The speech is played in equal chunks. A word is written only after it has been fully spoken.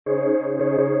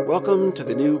Welcome to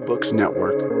the New Books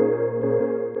Network.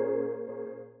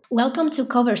 Welcome to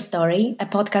Cover Story, a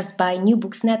podcast by New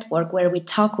Books Network where we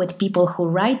talk with people who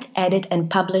write, edit,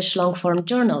 and publish long-form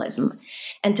journalism.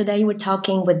 And today we're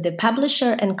talking with the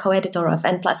publisher and co-editor of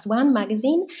N+1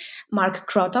 magazine,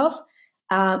 Mark Krotov.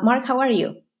 Mark, how are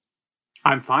you?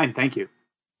 I'm fine, thank you.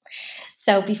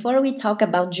 So before we talk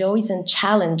about joys and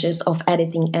challenges of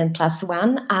editing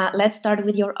N+1, let's start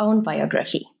with your own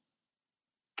biography.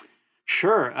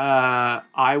 Sure.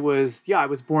 I was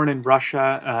born in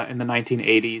Russia in the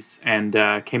 1980s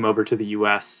and came over to the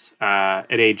U.S.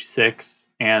 At age 6.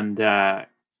 And I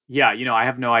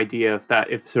have no idea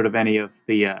if sort of any of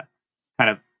the kind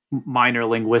of minor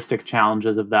linguistic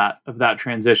challenges of that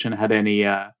transition had any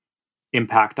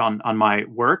impact on my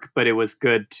work. But it was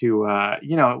good to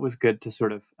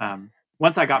sort of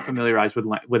once I got familiarized with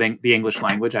the English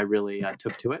language, I really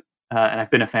took to it, and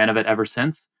I've been a fan of it ever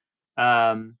since.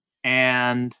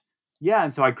 And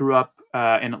so I grew up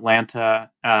in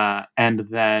Atlanta, and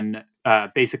then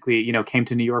basically, came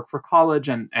to New York for college,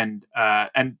 and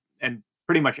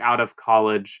pretty much out of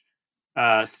college,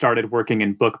 started working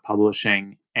in book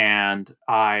publishing. And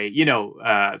I,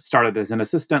 started as an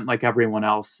assistant like everyone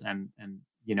else, and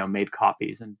made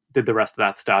copies and did the rest of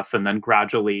that stuff, and then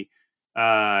gradually,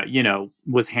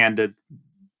 was handed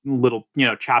little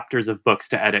chapters of books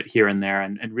to edit here and there,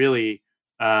 and really.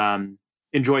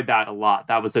 Enjoyed that a lot.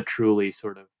 That was a truly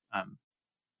sort of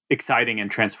exciting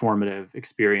and transformative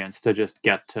experience to just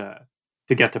get to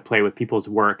play with people's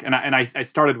work. And I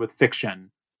started with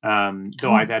fiction,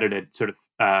 though I've edited sort of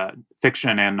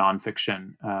fiction and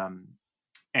nonfiction.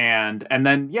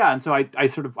 And so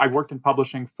I worked in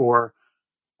publishing for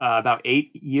about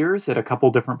 8 years at a couple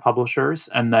different publishers,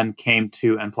 and then came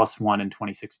to N+1 in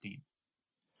 2016.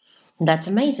 That's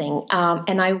amazing.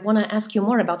 And I want to ask you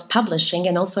more about publishing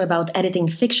and also about editing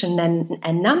fiction and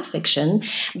nonfiction.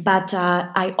 But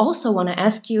I also want to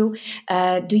ask you,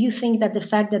 do you think that the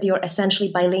fact that you're essentially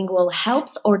bilingual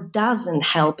helps or doesn't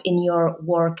help in your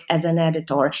work as an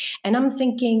editor? And I'm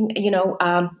thinking,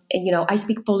 I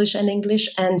speak Polish and English,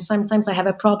 and sometimes I have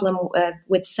a problem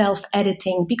with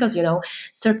self-editing because,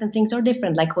 certain things are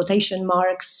different, like quotation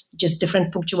marks, just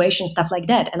different punctuation, stuff like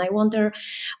that. And I wonder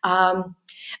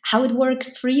how it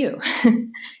works for you.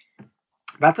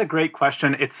 That's a great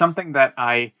question. It's something that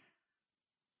I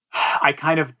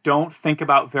kind of don't think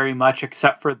about very much,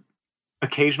 except for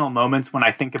occasional moments when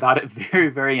I think about it very,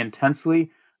 very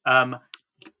intensely.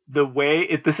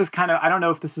 This is kind of, I don't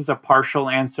know if this is a partial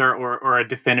answer or a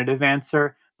definitive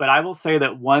answer, but I will say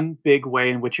that one big way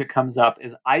in which it comes up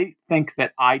is I think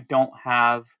that I don't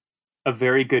have a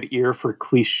very good ear for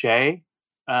cliche.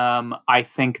 I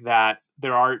think that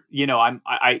there are,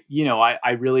 I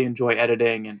really enjoy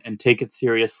editing and take it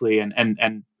seriously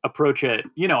and approach it.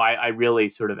 I really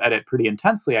sort of edit pretty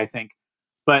intensely, I think.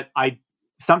 But I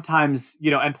sometimes,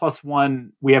 N+1,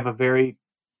 we have a very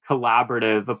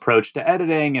collaborative approach to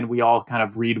editing, and we all kind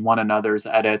of read one another's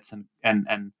edits and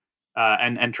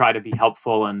try to be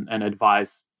helpful and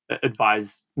advise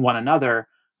one another.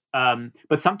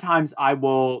 But sometimes I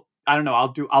don't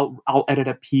know, I'll edit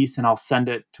a piece and I'll send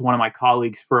it to one of my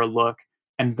colleagues for a look.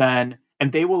 And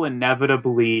they will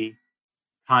inevitably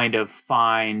kind of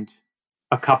find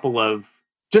a couple of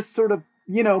just sort of,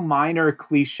 minor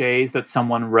cliches that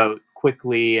someone wrote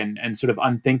quickly and sort of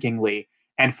unthinkingly.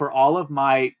 And for all of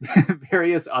my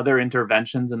various other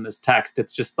interventions in this text,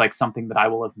 it's just like something that I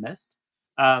will have missed.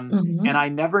 And I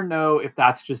never know if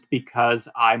that's just because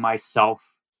I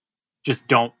myself just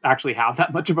don't actually have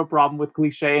that much of a problem with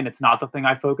cliche and it's not the thing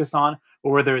I focus on,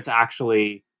 or whether it's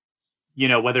actually,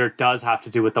 whether it does have to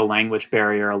do with the language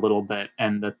barrier a little bit,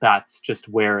 and that's just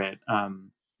where it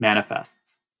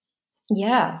manifests.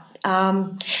 Yeah.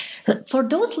 For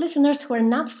those listeners who are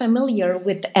not familiar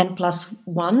with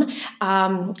N+1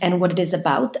 and what it is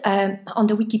about, on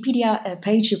the Wikipedia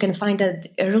page, you can find an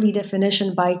early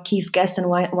definition by Keith Gesson,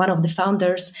 one of the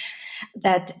founders,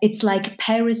 that it's like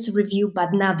Paris Review,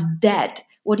 but not dead.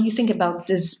 What do you think about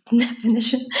this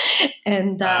definition?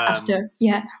 And well,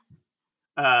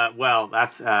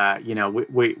 that's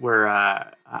we're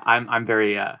I'm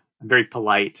very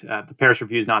polite. The Paris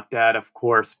Review is not dead, of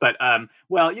course, but I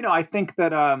think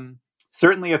that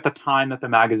certainly at the time that the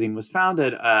magazine was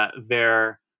founded, I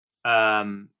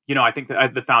think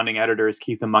that the founding editors,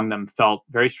 Keith among them, felt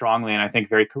very strongly, and I think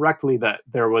very correctly, that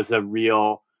there was a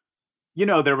real,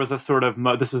 there was a sort of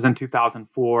this was in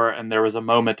 2004, and there was a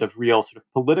moment of real sort of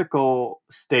political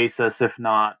stasis, if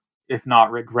not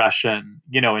regression,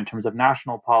 in terms of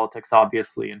national politics,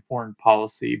 obviously, and foreign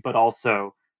policy, but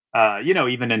also,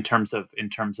 even in terms of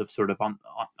sort of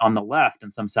on the left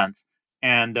in some sense.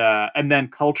 and then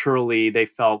culturally they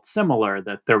felt similar,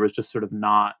 that there was just sort of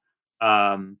not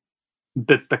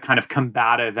the kind of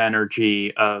combative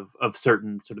energy of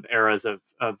certain sort of eras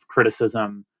of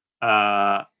criticism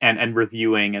and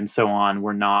reviewing and so on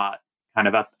were not kind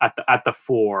of at the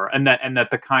fore, and that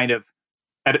the kind of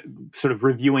sort of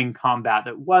reviewing combat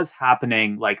that was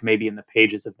happening, like maybe in the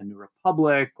pages of the New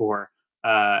Republic or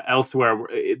elsewhere,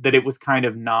 that it was kind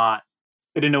of not,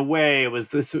 that in a way it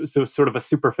was this so sort of a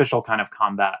superficial kind of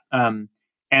combat.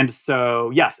 And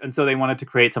so, yes, and so they wanted to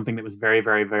create something that was very,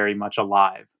 very, very much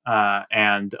alive,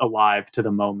 and alive to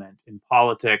the moment in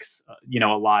politics,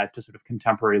 alive to sort of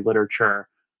contemporary literature,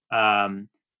 and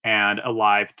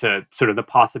alive to sort of the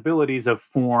possibilities of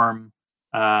form,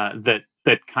 that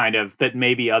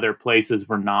maybe other places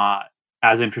were not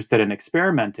as interested in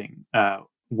experimenting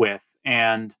with.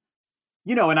 And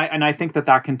and I think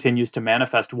that continues to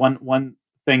manifest. One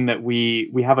thing that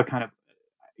we have a kind of,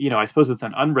 I suppose it's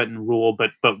an unwritten rule,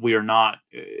 but we are not.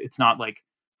 It's not like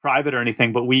private or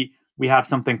anything. But we have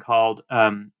something called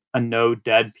a no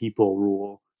dead people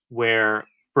rule, where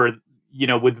for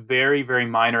with very, very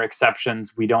minor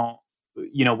exceptions, we don't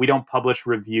publish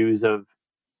reviews of,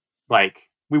 like,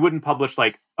 we wouldn't publish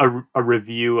like a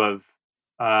review of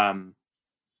of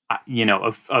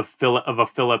a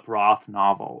Philip Roth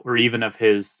novel, or even of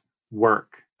his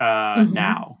work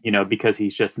now, because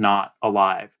he's just not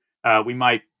alive. We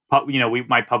might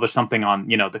publish something on,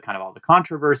 the kind of all the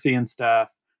controversy and stuff.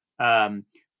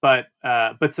 But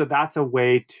so that's a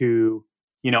way to,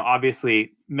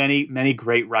 obviously many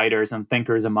great writers and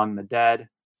thinkers among the dead,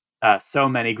 so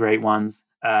many great ones.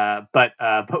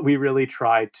 But we really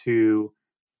try to,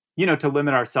 to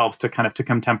limit ourselves to kind of to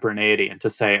contemporaneity, and to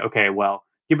say, okay, well,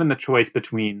 given the choice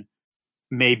between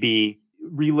maybe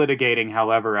relitigating,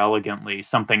 however elegantly,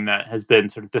 something that has been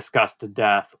sort of discussed to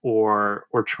death, or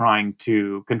trying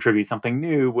to contribute something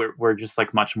new, we're just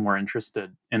like much more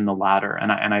interested in the latter.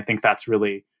 And I think that's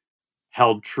really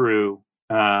held true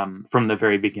from the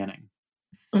very beginning.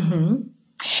 Mm-hmm.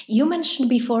 You mentioned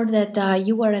before that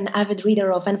you were an avid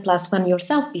reader of N+1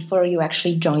 yourself before you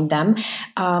actually joined them.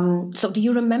 So do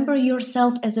you remember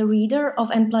yourself as a reader of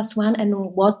N+1, and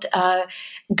what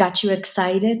got you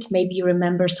excited? Maybe you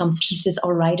remember some pieces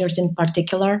or writers in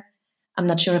particular. I'm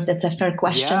not sure if that's a fair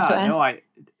question to ask.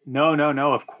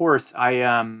 No, of course.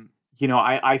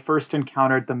 I first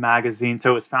encountered the magazine. So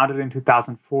it was founded in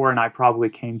 2004, and I probably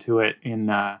came to it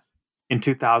in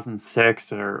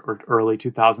 2006 or early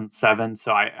 2007.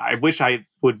 So I wish I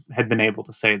had been able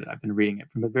to say that I've been reading it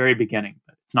from the very beginning,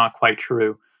 but it's not quite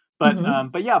true. But Mm-hmm.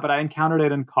 but I encountered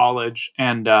it in college,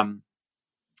 and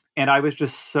I was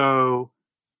just so,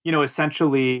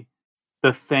 essentially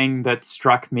the thing that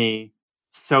struck me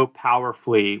so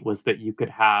powerfully was that you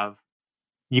could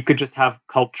just have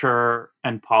culture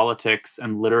and politics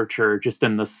and literature just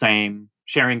in the same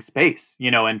sharing space,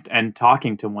 and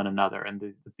talking to one another,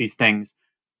 and these things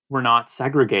were not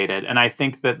segregated. And I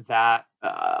think that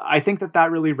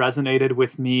really resonated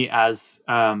with me as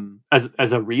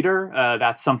a reader.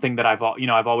 That's something that I've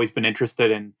always been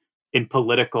interested in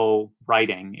political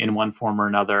writing in one form or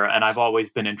another, and I've always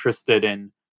been interested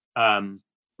in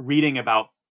reading about,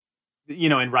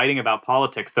 in writing about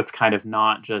politics that's kind of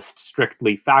not just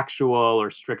strictly factual or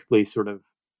strictly sort of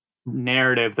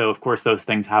narrative, though of course those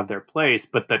things have their place,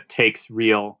 but that takes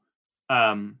real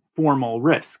formal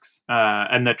risks,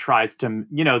 and that tries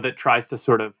to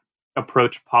sort of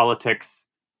approach politics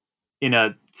in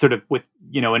a sort of with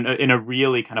in a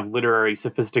really kind of literary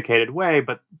sophisticated way,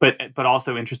 but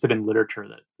also interested in literature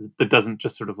that doesn't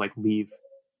just sort of like leave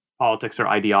politics or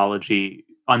ideology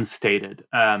unstated.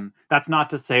 That's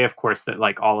not to say, of course, that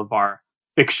like all of our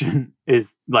fiction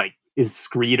is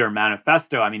screed or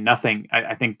manifesto. I mean, nothing.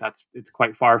 I think it's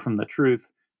quite far from the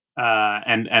truth.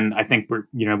 And I think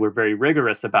we're very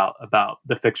rigorous about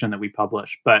the fiction that we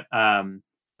publish. But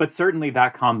certainly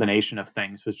that combination of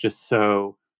things was just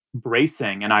so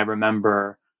bracing. And I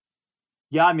remember,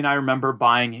 I remember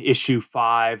buying issue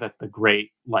 5 at the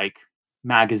great like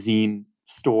magazine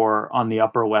store on the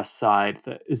Upper West Side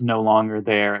that is no longer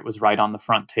there. It was right on the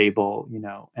front table,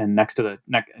 and next to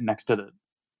the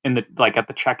in the like at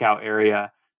the checkout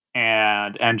area,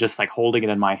 and just like holding it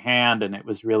in my hand, and it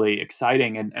was really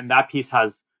exciting. And that piece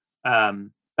has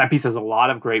a lot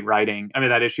of great writing. I mean,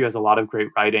 that issue has a lot of great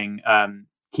writing.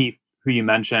 Keith, who you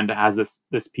mentioned, has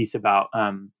this piece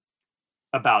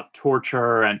about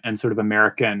torture and sort of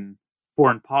American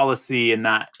foreign policy in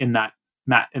that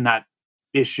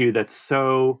issue that's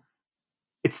so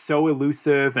it's so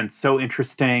elusive and so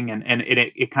interesting, and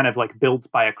it kind of like builds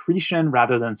by accretion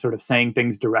rather than sort of saying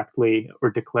things directly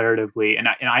or declaratively. And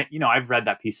I I've read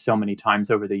that piece so many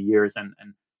times over the years,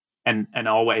 and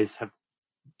always have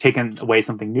taken away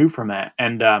something new from it.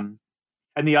 And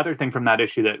the other thing from that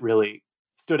issue that really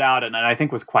stood out, and I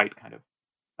think was quite kind of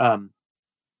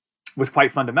was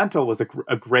quite fundamental, was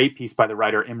a great piece by the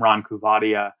writer Imran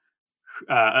Kuvadia,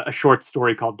 a short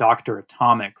story called Doctor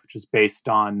Atomic, which is based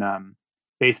on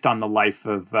the life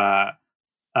of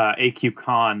A.Q.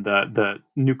 Khan, the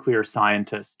nuclear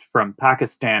scientist from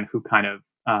Pakistan, who kind of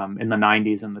in the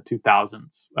 90s and the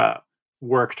 2000s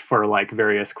worked for like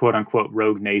various quote unquote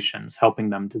rogue nations,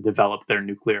 helping them to develop their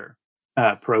nuclear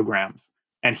programs.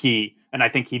 And I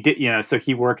think he did, so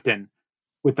he worked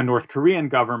with the North Korean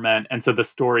government. And so the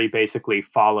story basically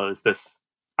follows this.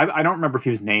 I don't remember if he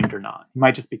was named or not. He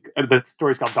might just be. The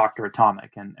story's called Doctor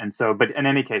Atomic, but in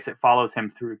any case, it follows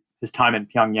him through his time in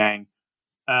Pyongyang,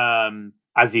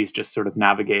 as he's just sort of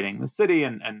navigating the city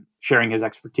and sharing his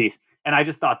expertise. And I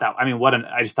just thought that, I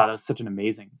just thought that was such an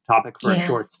amazing topic for a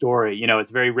short story.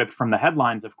 It's very ripped from the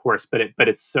headlines, of course, but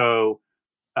it's so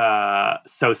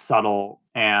subtle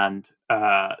and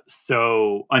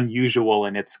so unusual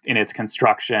in its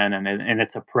construction and in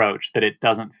its approach that it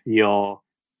doesn't feel.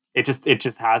 It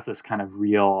just has this kind of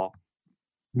real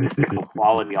mystical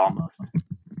quality almost.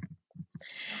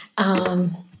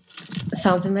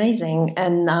 Sounds amazing.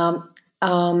 And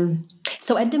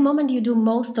so at the moment you do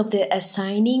most of the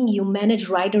assigning, you manage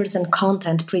writers and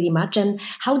content pretty much. And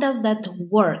how does that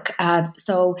work?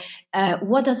 So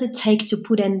what does it take to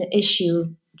put an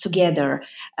issue together?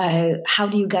 How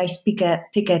do you guys pick a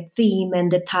theme and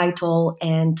the title,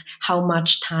 and how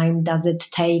much time does it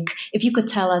take? If you could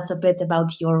tell us a bit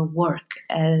about your work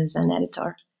as an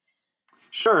editor.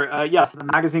 Sure. So the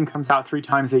magazine comes out 3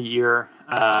 times a year,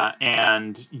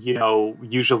 and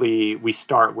usually we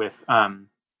start with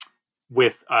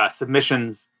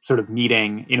submissions sort of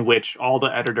meeting in which all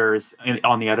the editors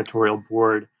on the editorial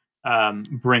board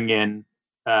bring in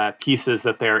pieces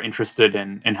that they're interested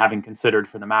in having considered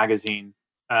for the magazine,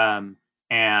 and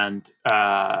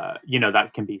that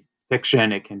can be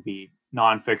fiction, it can be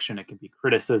nonfiction, it can be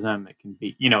criticism, it can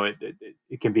be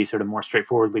it can be sort of more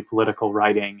straightforwardly political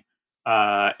writing.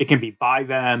 It can be by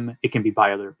them, it can be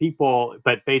by other people,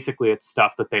 but basically it's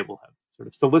stuff that they will have sort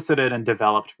of solicited and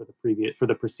developed for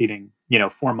the preceding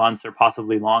 4 months or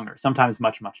possibly longer, sometimes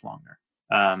much longer.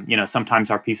 Sometimes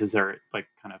our pieces are like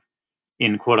kind of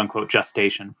in quote unquote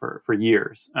gestation for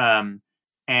years. And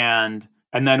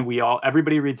then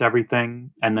everybody reads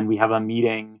everything, and then we have a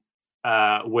meeting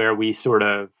where we sort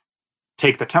of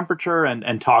take the temperature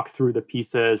and talk through the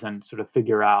pieces and sort of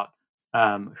figure out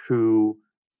who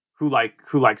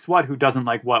likes what, who doesn't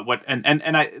like what, and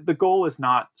the goal is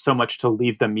not so much to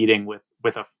leave the meeting with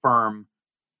a firm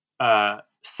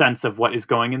sense of what is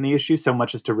going in the issue, so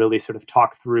much as to really sort of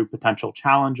talk through potential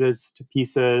challenges to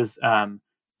pieces,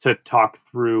 to talk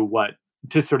through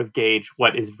to sort of gauge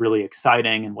what is really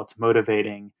exciting and what's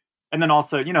motivating. And then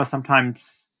also,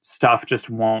 sometimes stuff just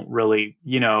won't really,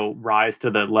 rise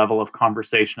to the level of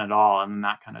conversation at all. And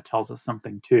that kind of tells us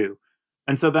something too.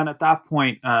 And so then at that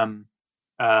point, the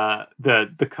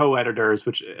co-editors,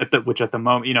 which at the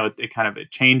moment, it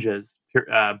changes,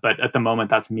 but at the moment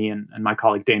that's me and my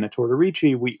colleague Dana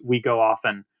Tortorici. We go off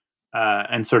and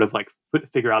sort of like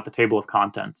figure out the table of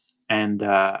contents, and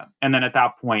then at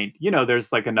that point,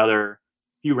 there's like another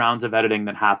few rounds of editing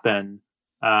that happen,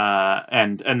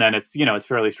 and then it's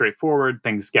fairly straightforward.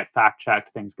 Things get fact checked,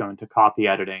 things go into copy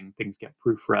editing, things get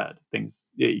proofread, things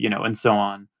and so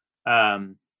on,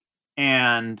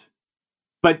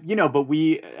 But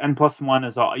we N+1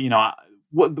 is all,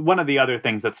 one of the other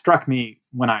things that struck me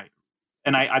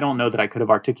I don't know that I could have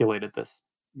articulated this,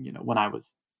 when I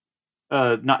was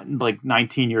not like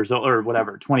 19 years old or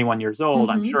whatever, 21 years old.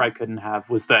 Mm-hmm. I'm sure I couldn't have,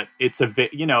 was that it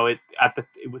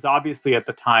was obviously at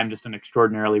the time just an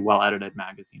extraordinarily well edited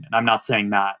magazine. And I'm not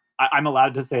saying that I'm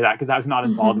allowed to say that because I was not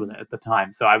involved with it at the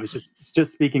time. So I was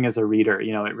just speaking as a reader,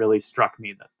 it really struck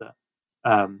me that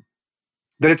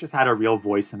that it just had a real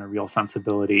voice and a real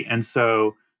sensibility. That's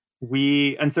the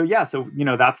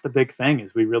big thing,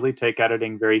 is we really take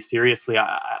editing very seriously.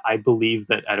 I believe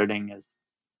that editing is,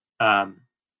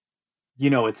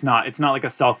 it's not like a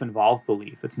self-involved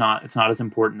belief. It's not as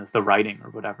important as the writing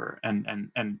or whatever. And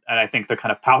I think the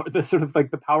kind of power, the sort of like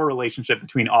the power relationship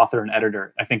between author and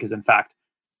editor, I think is in fact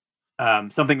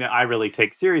something that I really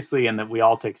take seriously, and that we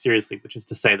all take seriously, which is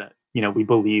to say that, we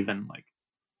believe in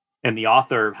the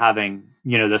author having,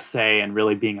 the say and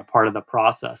really being a part of the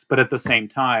process. But at the same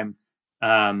time,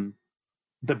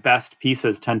 the best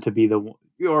pieces tend to be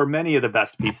or many of the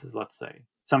best pieces, let's say.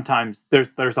 Sometimes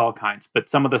there's all kinds, but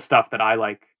some of the stuff that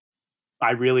I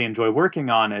really enjoy working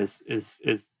on is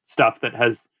stuff that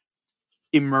has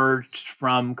emerged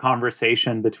from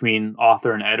conversation between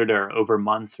author and editor over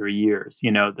months or years,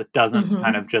 that doesn't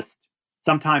kind of just,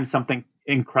 sometimes something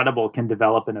incredible can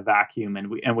develop in a vacuum, and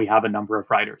we have a number of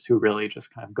writers who really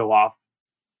just kind of go off,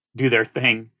 do their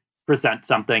thing, present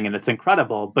something, and it's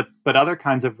incredible. But other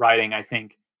kinds of writing, I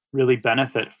think, really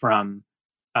benefit from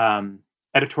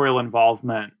editorial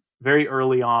involvement very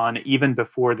early on, even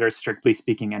before there's strictly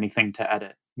speaking anything to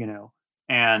edit,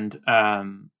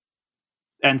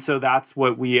 and so that's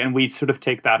what we sort of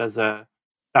take that as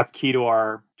that's key to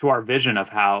our vision of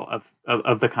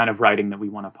of the kind of writing that we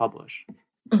want to publish.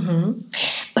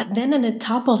 But then on the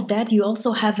top of that, you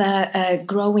also have a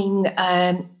growing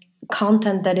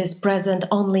content that is present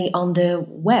only on the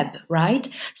web, right?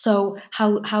 So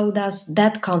how does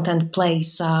that content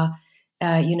place,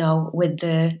 with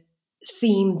the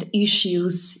themed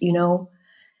issues,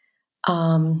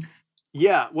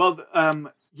 Yeah, well,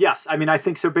 yes. I mean, I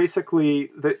think so. Basically,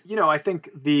 I think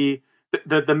the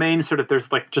main sort of,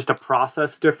 there's like just a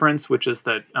process difference, which is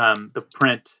that the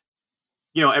print,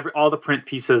 all the print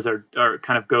pieces are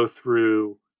kind of go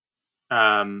through,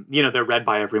 they're read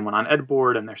by everyone on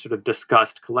Edboard, and they're sort of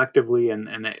discussed collectively, and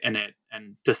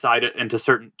decided, and to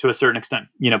a certain extent,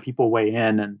 people weigh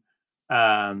in,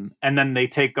 and then they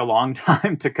take a long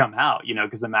time to come out,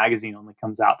 because the magazine only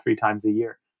comes out 3 times a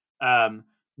year.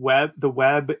 The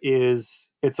web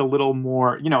it's a little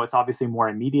more, it's obviously more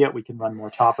immediate. We can run more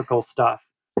topical stuff.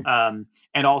 And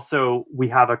also we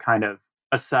have a kind of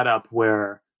a setup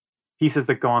where pieces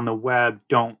that go on the web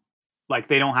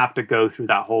they don't have to go through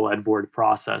that whole Edboard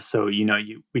process. So,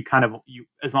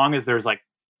 as long as there's like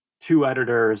 2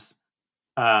 editors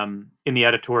in the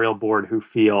editorial board who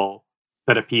feel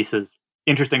that a piece is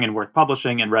interesting and worth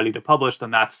publishing and ready to publish, then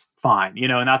that's fine,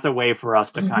 and that's a way for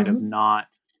us to kind of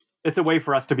it's a way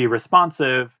for us to be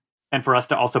responsive, and for us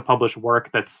to also publish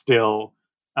work that's still,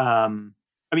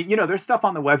 there's stuff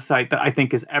on the website that I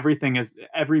think is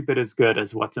every bit as good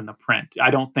as what's in the print. I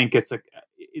don't think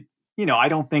I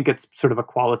don't think it's sort of a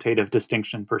qualitative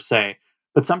distinction per se,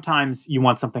 but sometimes you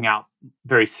want something out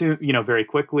very soon, very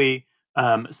quickly.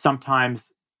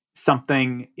 Sometimes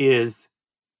something is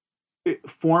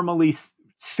formally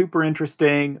super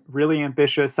interesting, really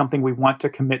ambitious, something we want to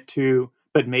commit to,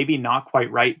 but maybe not quite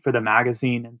right for the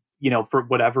magazine. And, for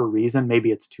whatever reason,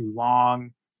 maybe it's too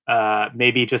long.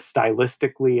 Maybe just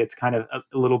stylistically, it's kind of a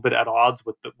little bit at odds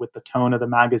with the tone of the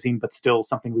magazine, but still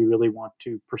something we really want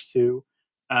to pursue.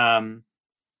 And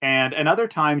other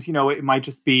times, it might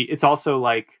just be, it's also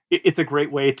like, it's a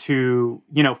great way to,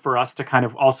 for us to kind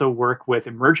of also work with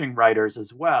emerging writers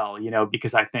as well,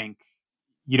 because I think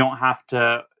you don't have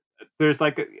to, there's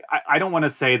like, I don't want to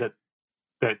say that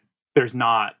there's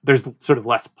sort of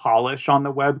less polish on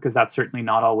the web, because that's certainly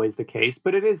not always the case,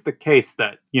 but it is the case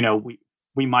that,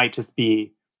 we might just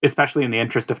be, especially in the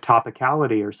interest of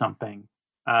topicality or something,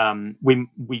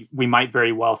 we might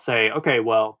very well say, okay,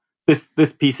 well,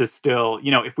 this piece is still,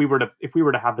 if we were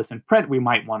to have this in print, we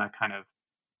might want to kind of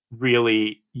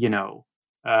really,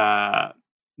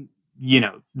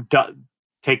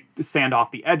 sand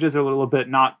off the edges a little bit,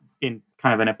 not in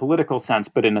kind of in a political sense,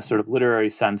 but in a sort of literary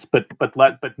sense, but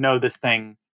know this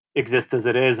thing exists as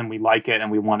it is, and we like it,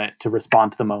 and we want it to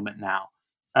respond to the moment now.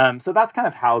 So that's kind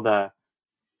of how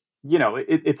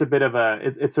it's a bit of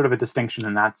it's sort of a distinction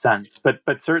in that sense,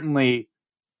 but certainly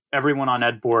everyone on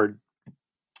Edboard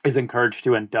is encouraged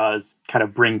to, and does, kind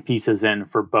of bring pieces in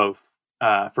for both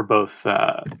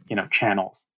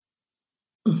channels.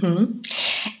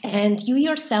 And you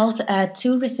yourself,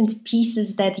 2 recent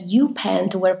pieces that you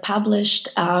penned were published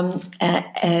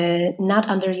not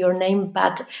under your name,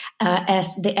 but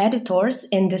as the editors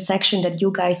in the section that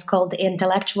you guys called the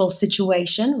intellectual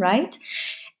situation, right?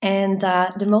 And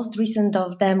the most recent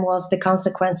of them was The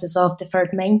Consequences of Deferred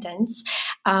Maintenance.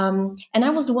 And I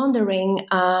was wondering,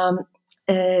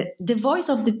 the voice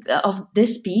of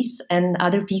this piece and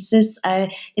other pieces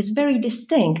is very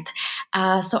distinct.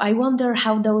 So I wonder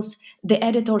how the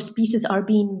editor's pieces are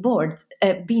being born.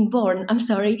 I'm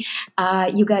sorry.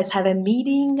 You guys have a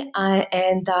meeting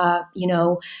and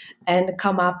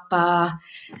come up.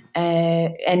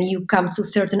 And you come to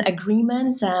certain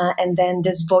agreement, and then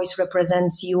this voice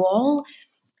represents you all.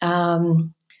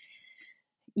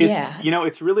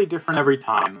 It's really different every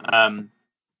time.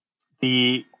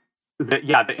 The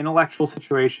intellectual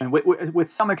situation, with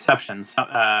some exceptions,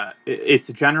 it's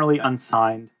generally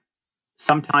unsigned.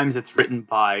 Sometimes it's written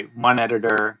by one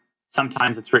editor.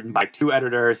 Sometimes it's written by two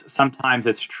editors. Sometimes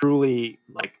it's truly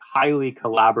like highly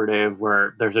collaborative,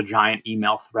 where there's a giant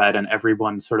email thread and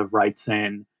everyone sort of writes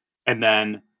in, and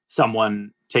then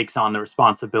someone takes on the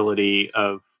responsibility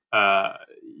of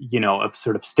of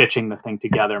sort of stitching the thing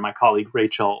together. My colleague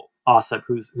Rachel Ossip,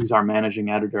 who's our managing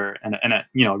editor and a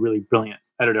really brilliant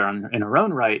editor in her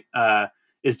own right,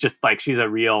 is just like, she's a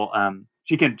real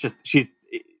she's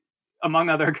among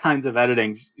other kinds of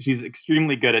editing, she's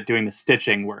extremely good at doing the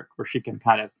stitching work, where she can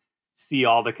kind of see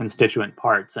all the constituent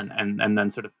parts and then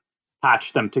sort of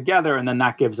patch them together, and then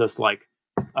that gives us like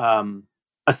a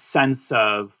sense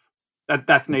of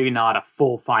that's maybe not a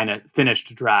full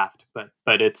finished draft,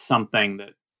 but it's something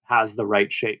that has the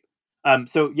right shape.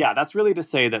 So yeah, that's really to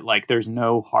say that like there's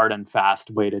no hard and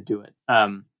fast way to do it.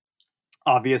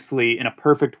 Obviously, in a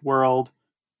perfect world,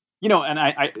 and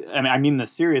I mean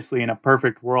this seriously, in a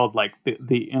perfect world, like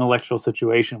the intellectual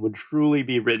situation would truly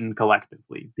be written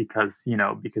collectively, because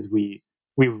we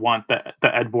want the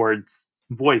ed board's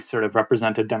voice sort of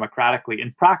represented democratically.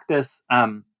 In practice,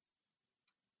 that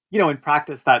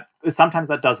sometimes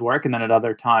that does work, and then at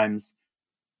other times,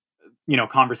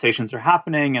 conversations are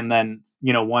happening, and then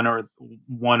one or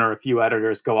a few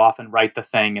editors go off and write the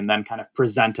thing, and then kind of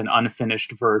present an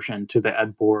unfinished version to the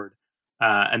ed board,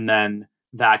 and then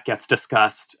that gets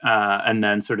discussed, and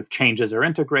then sort of changes are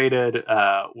integrated,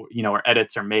 or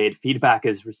edits are made, feedback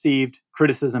is received,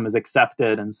 criticism is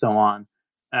accepted, and so on.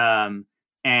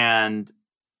 And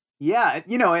yeah,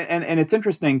 and it's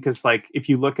interesting because, like, if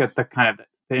you look at the kind of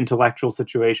the intellectual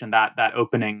situation, that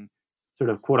opening sort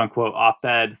of quote unquote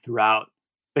op-ed throughout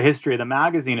the history of the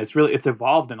magazine, it's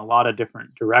evolved in a lot of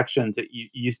different directions. It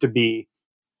used to be,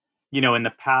 in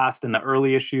the past, in the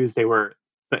early issues, the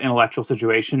intellectual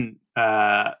situation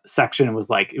section was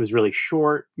like, it was really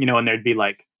short, and there'd be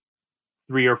like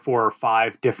 3 or 4 or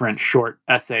 5 different short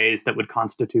essays that would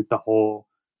constitute the whole.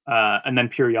 And then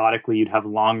periodically you'd have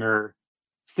longer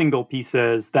single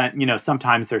pieces that,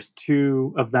 sometimes there's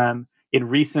 2 of them. In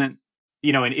recent,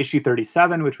 in issue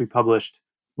 37, which we published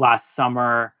last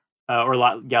summer,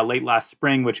 late last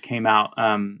spring, which came out,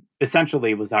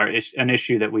 essentially was an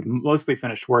issue that we mostly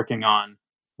finished working on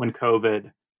when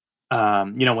COVID,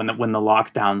 when the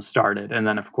lockdown started. And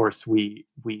then of course the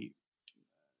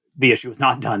issue was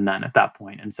not done then at that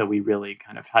point. And so we really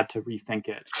kind of had to rethink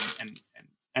it, and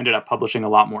ended up publishing a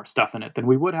lot more stuff in it than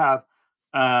we would have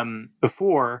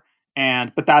before.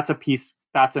 But that's a piece,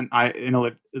 that's an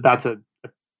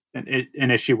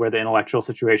issue where the intellectual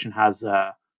situation has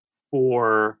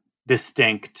 4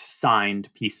 distinct signed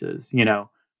pieces,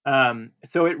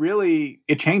 so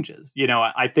it changes.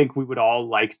 I think we would all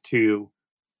like to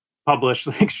publish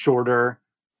like shorter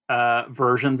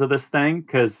versions of this thing,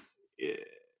 because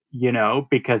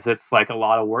it's like a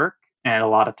lot of work and a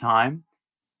lot of time,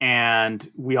 and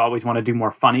we always want to do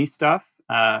more funny stuff.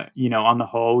 On the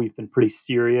whole, we've been pretty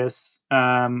serious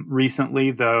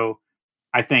recently, though.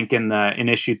 I think in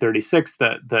issue 36,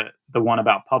 the one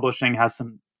about publishing has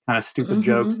some kind of stupid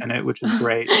jokes in it, which is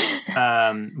great.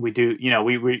 We do,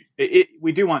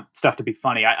 we do want stuff to be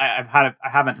funny. I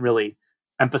haven't really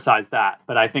emphasized that,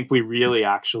 but I think we really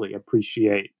actually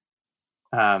appreciate.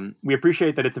 We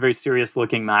appreciate that it's a very serious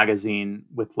looking magazine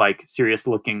with like serious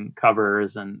looking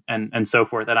covers and so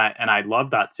forth. And I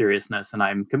love that seriousness, and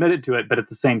I'm committed to it. But at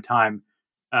the same time,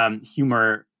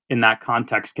 humor in that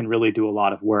context can really do a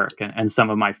lot of work. And some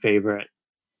of my favorite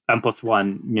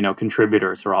N+1,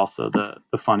 contributors are also the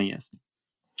funniest.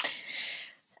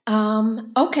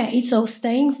 Okay, so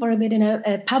staying for a bit in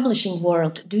a publishing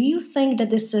world, do you think that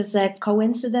this is a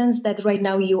coincidence that right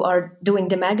now you are doing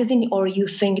the magazine, or you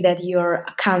think that you're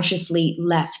consciously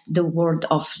left the world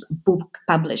of book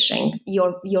publishing?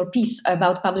 Your piece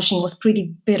about publishing was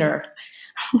pretty bitter.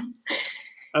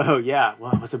 Oh yeah,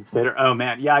 well, it was a bitter. Oh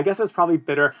man, yeah, I guess it was probably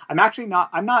bitter. I'm not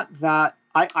that.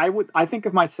 I think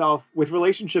of myself with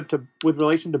relation to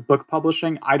book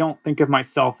publishing. I don't think of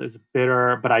myself as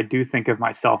bitter, but I do think of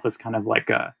myself as kind of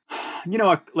like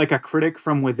like a critic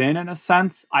from within, in a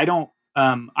sense. I don't.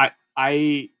 Yeah,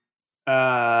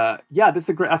 that's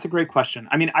a great question.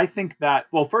 I mean, I think that,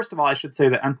 well, first of all, I should say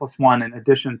that N+1, in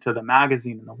addition to the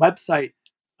magazine and the website,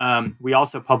 we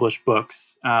also publish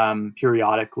books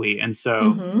periodically, and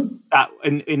so that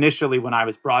initially, when I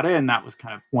was brought in, that was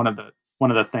kind of one of the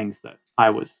things that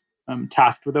I was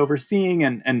tasked with overseeing,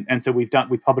 and so we've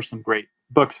published some great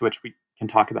books, which we can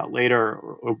talk about later,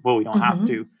 or well, we don't have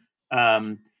to.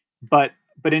 But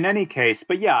in any case,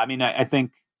 but yeah, I mean, I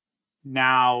think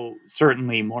now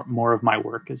certainly more of my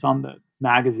work is on the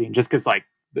magazine, just because like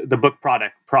the book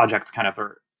projects kind of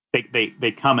are.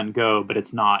 They come and go, but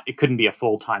it couldn't be a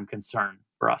full-time concern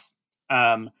for us.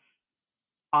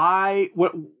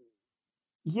 what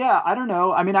yeah, I don't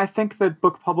know. I mean, I think that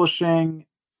book publishing,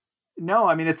 no,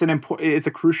 I mean it's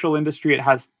a crucial industry. It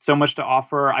has so much to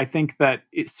offer. I think that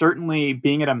it's certainly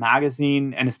being at a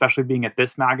magazine, and especially being at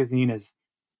this magazine, is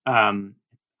um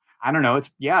I don't know,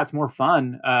 it's more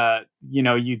fun.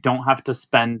 You don't have to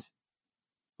spend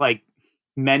like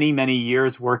many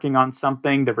years working on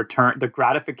something. The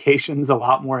gratification's a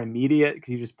lot more immediate because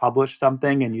you just publish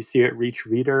something and you see it reach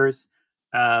readers.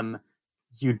 um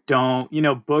you don't,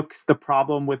 books, the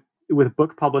problem with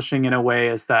book publishing in a way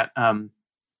is that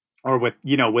or with,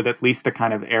 with at least the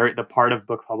kind of area, the part of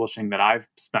book publishing that I've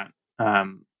spent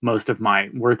most of my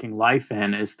working life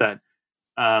in, is that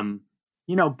um,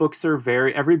 books are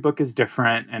every book is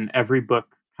different, and every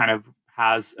book kind of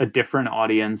has a different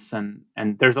audience, and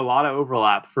there's a lot of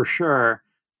overlap for sure,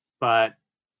 but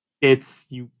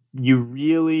it's you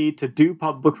really, to do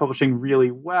book publishing really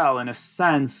well, in a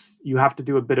sense, you have to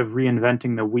do a bit of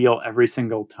reinventing the wheel every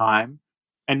single time,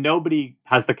 and nobody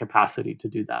has the capacity to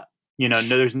do that. No,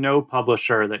 there's no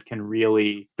publisher that can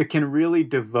really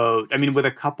devote. I mean, with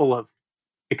a couple of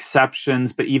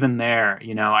exceptions, but even there,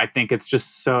 I think it's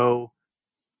just so,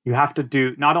 you have to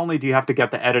do, not only do you have to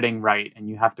get the editing right, and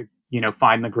you have to,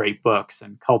 find the great books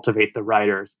and cultivate the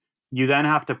writers, you then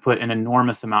have to put an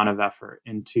enormous amount of effort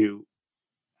into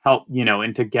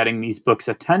getting these books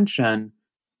attention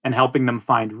and helping them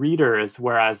find readers.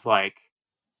 Whereas like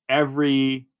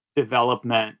every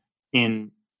development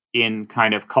in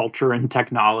kind of culture and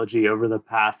technology over the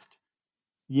past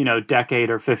decade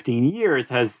or 15 years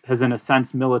has in a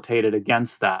sense militated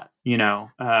against that. Begin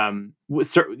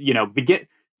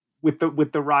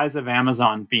with the rise of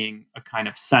Amazon being a kind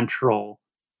of central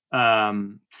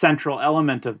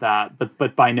element of that,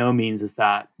 but by no means is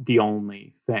that the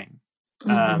only thing.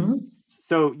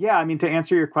 So yeah, I mean, to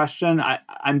answer your question,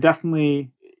 I'm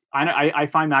definitely, I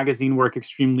find magazine work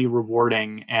extremely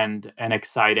rewarding and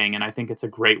exciting, and I think it's a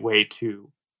great way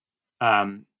to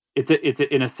it's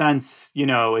in a sense,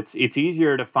 it's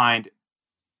easier to find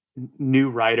new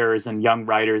writers and young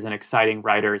writers and exciting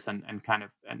writers and kind of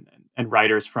and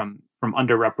writers from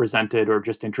underrepresented or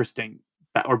just interesting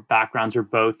or backgrounds, or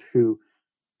both, who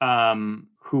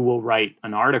will write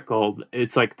an article.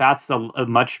 It's like that's a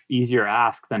much easier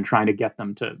ask than trying to get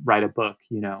them to write a book.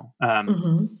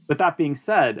 But that being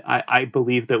said, I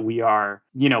believe that we are,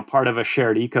 part of a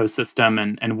shared ecosystem,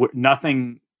 and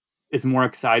nothing is more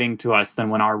exciting to us than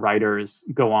when our writers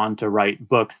go on to write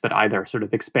books that either sort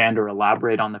of expand or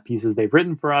elaborate on the pieces they've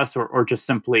written for us, or just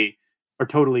simply are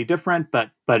totally different,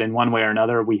 but in one way or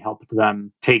another, we helped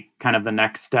them take kind of the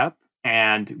next step.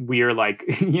 And we are like,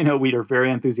 we are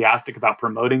very enthusiastic about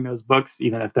promoting those books,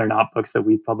 even if they're not books that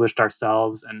we've published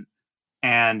ourselves.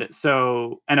 And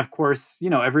of course,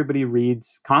 everybody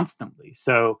reads constantly.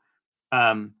 So,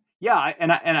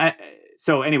 yeah.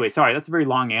 So anyway, sorry, that's a very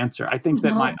long answer. I think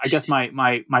that No. I guess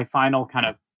my final kind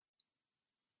of,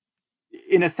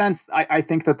 in a sense, I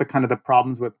think that the kind of the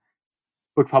problems with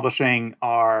book publishing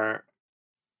are,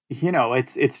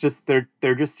 it's just,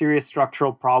 they're just serious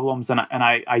structural problems, and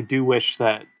I do wish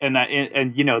that, and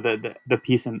the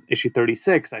piece in issue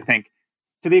 36, I think,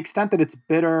 to the extent that it's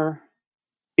bitter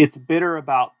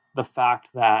about the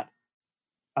fact that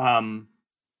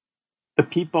the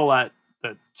people at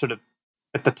the sort of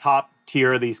at the top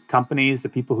tier of these companies, the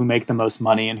people who make the most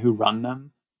money and who run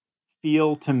them,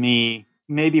 feel, to me,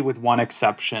 maybe with one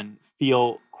exception,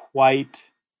 feel quite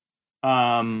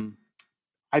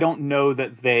I don't know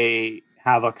that they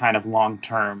have a kind of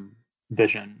long-term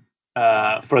vision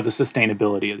for the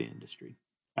sustainability of the industry.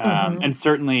 And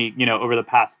certainly, over the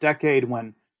past decade,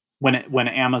 when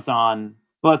Amazon,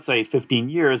 let's say 15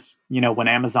 years, when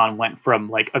Amazon went from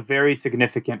like a very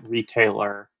significant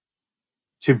retailer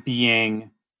to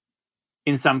being,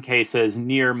 in some cases,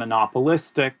 near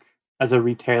monopolistic as a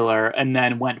retailer, and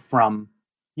then went from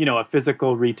a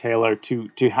physical retailer to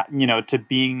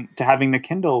having the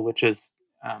Kindle, which is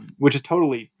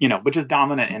totally, which is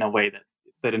dominant in a way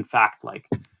that in fact, like,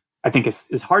 I think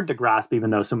is hard to grasp,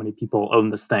 even though so many people own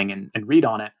this thing and read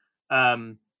on it.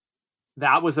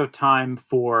 That was a time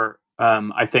for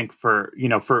I think for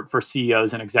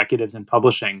CEOs and executives in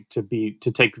publishing to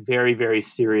take very, very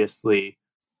seriously,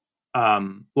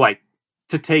 like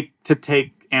to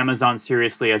take Amazon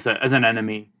seriously as an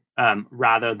enemy,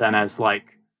 rather than as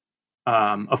like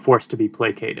a force to be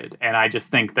placated. And I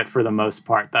just think that for the most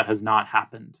part, that has not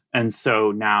happened. And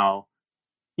so now,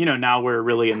 now we're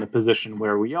really in the position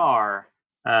where we are,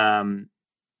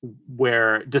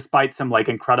 where despite some like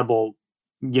incredible,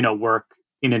 work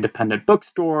in independent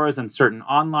bookstores and certain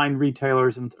online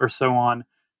retailers or so on,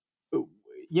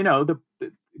 the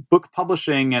book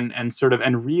publishing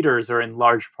and readers are in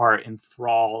large part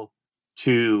enthralled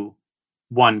to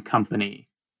one company,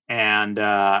 and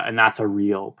that's a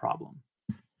real problem.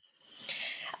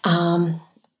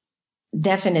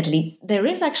 Definitely. There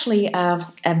is actually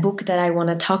a book that I want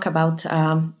to talk about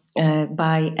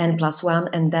by N+1,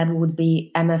 and that would be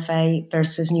MFA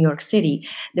versus New York City,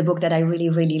 the book that I really,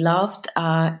 really loved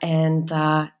and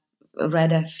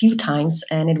read a few times,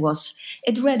 and it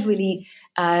read really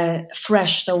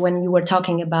fresh. So when you were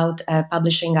talking about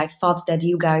publishing, I thought that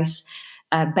you guys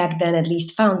back then at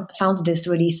least found this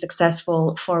really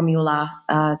successful formula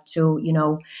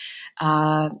to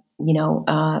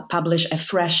publish a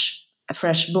fresh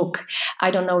book.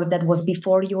 I don't know if that was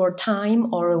before your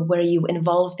time or were you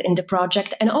involved in the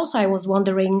project. And also, I was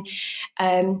wondering,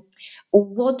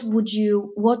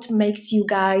 what makes you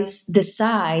guys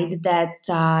decide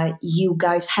that you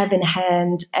guys have in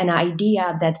hand an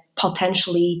idea that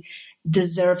potentially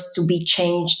deserves to be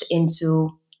changed into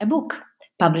a book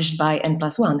published by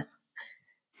N+1?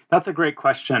 That's a great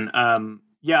question. I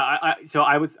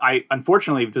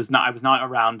unfortunately I was not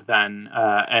around then,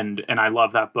 and I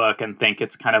love that book and think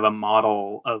it's kind of a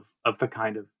model of the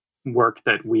kind of work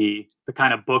the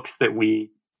kind of books that we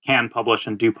can publish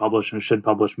and do publish and should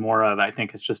publish more of. I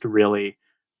think it's just really,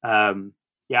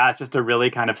 it's just a really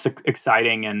kind of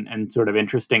exciting and sort of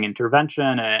interesting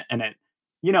intervention, and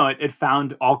it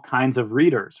found all kinds of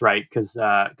readers, right? Because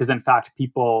in fact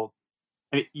people,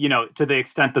 to the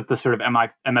extent that the sort of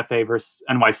MFA versus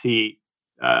NYC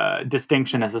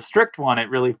distinction is a strict one, it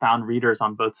really found readers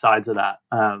on both sides of that.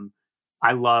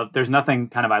 There's nothing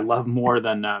kind of I love more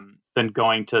than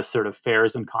going to sort of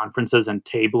fairs and conferences and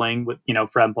tabling with,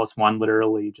 for N+1,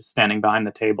 literally just standing behind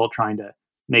the table trying to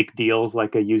make deals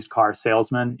like a used car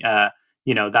salesman.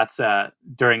 That's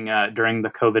during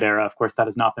the COVID era, of course, that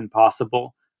has not been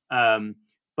possible.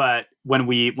 But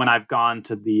when I've gone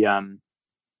to the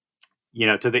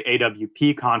to the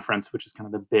AWP conference, which is kind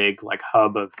of the big like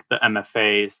hub of the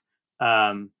MFAs,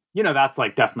 that's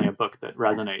like definitely a book that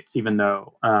resonates, even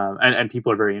though, and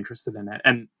people are very interested in it.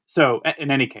 And so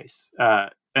in any case, an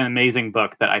amazing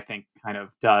book that I think kind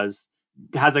of has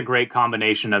a great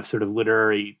combination of sort of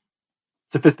literary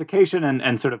sophistication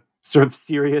and sort of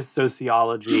serious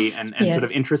sociology and Yes. sort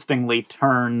of interestingly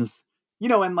turns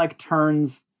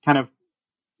kind of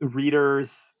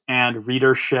readers and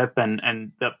readership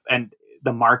and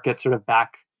the market sort of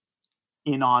back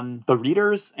in on the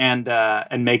readers and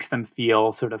makes them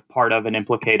feel sort of part of and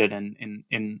implicated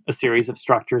in a series of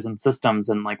structures and systems,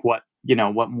 and like what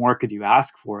more could you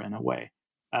ask for in a way.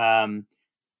 But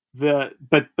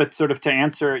sort of to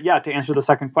answer the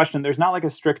second question, there's not like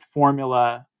a strict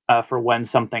formula for when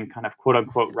something kind of quote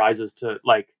unquote rises to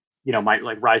might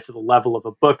like rise to the level of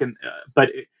a book, and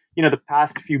the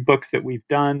past few books that we've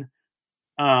done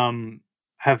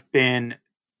have been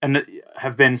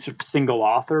sort of single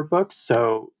author books.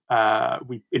 So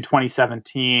we in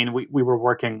 2017 we were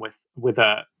working with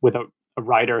a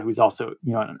writer who's also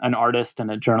an artist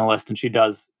and a journalist, and she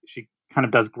kind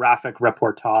of does graphic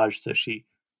reportage. So she's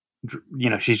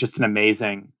just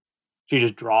she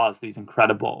just draws these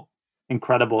incredible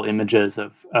images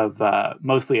of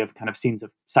mostly of kind of scenes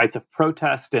of sites of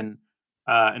protest in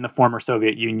the former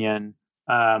Soviet Union,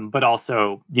 but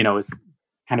also is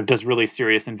kind of does really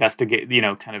serious kind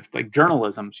of like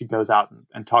journalism. She goes out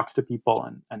and talks to people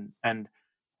and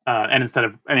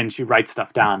she writes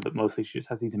stuff down, but mostly she just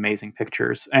has these amazing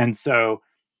pictures. And so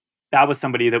that was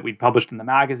somebody that we published in the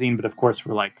magazine, but of course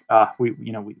we're like,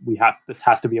 this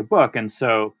has to be a book. And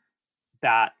so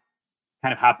that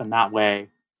kind of happened that way.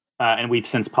 And we've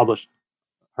since published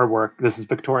her work. This is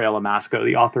Victoria Lamasco,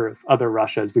 the author of Other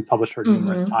Russias. We published her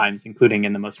numerous times, including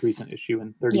in the most recent issue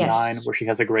in 39, where she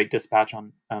has a great dispatch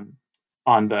on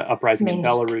the uprising in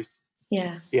Belarus.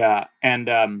 Yeah. Yeah. And,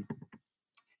 and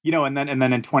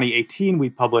then in 2018, we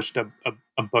published a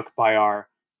book by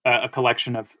a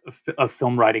collection of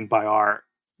film writing by our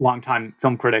longtime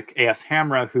film critic, A.S.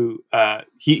 Hamra, who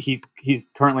he's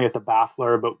currently at the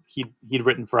Baffler, but he'd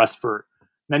written for us for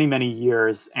many, many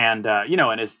years. And,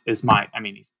 and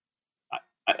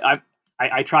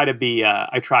I try to be,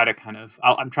 I'm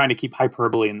trying to keep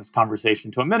hyperbole in this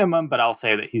conversation to a minimum, but I'll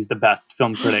say that he's the best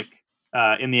film critic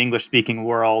in the English speaking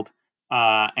world.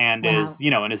 And is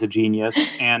a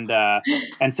genius. And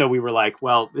so we were like,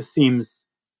 well, this seems,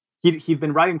 he'd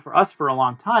been writing for us for a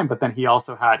long time, but then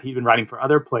he'd been writing for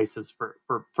other places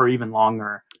for even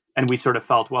longer. And we sort of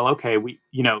felt, well, okay,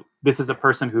 this is a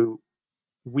person who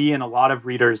we and a lot of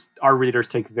our readers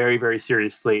take very, very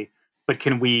seriously, but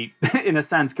can we, in a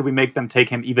sense, can we make them take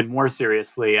him even more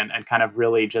seriously and kind of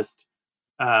really just,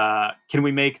 can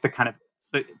we make the kind of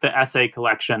the essay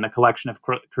collection, the collection of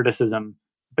criticism,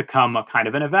 become a kind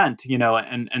of an event,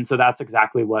 and so that's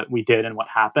exactly what we did and what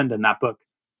happened. And that book,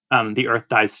 The Earth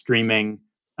Dies Streaming,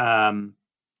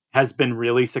 has been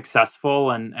really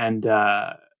successful, and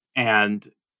and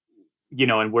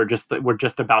we're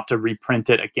just about to reprint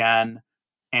it again,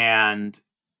 and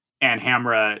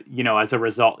Hamra, as a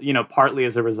result, partly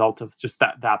as a result of just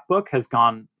that book, has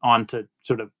gone on to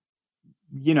sort of,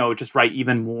 just write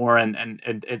even more, and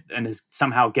is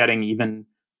somehow getting even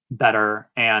better,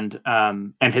 and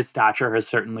his stature has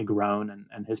certainly grown,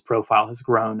 and his profile has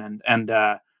grown, and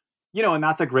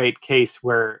that's a great case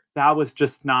where that was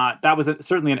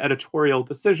certainly an editorial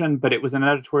decision, but it was an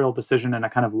editorial decision in a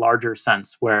kind of larger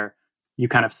sense, where you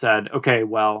kind of said, okay,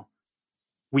 well,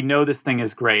 we know this thing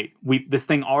is great. This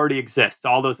thing already exists.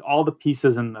 All the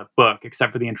pieces in the book,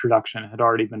 except for the introduction, had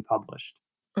already been published.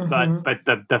 Mm-hmm. But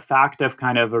the fact of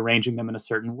kind of arranging them in a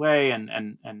certain way, and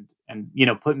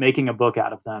making a book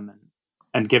out of them,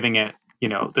 and giving it,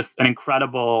 an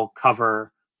incredible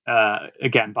cover,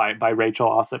 again by Rachel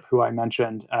Ossip, who I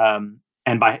mentioned,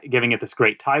 and by giving it this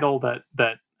great title that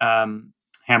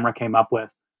Hamra came up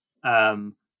with,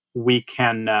 we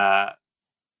can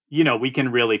we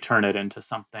can really turn it into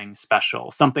something special,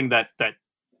 something that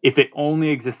if it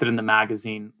only existed in the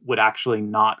magazine would actually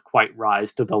not quite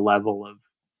rise to the level of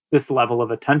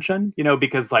attention,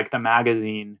 because like the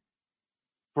magazine,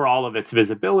 for all of its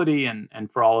visibility and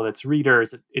for all of its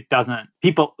readers, it doesn't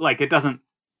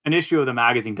an issue of the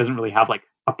magazine doesn't really have like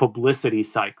a publicity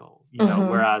cycle, Mm-hmm.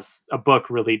 whereas a book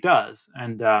really does.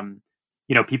 And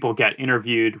people get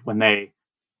interviewed when they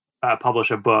publish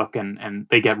a book, and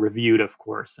they get reviewed, of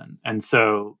course, and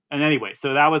anyway,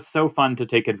 so that was so fun to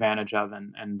take advantage of,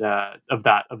 and of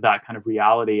that kind of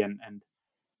reality, and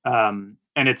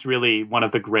it's really one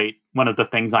of the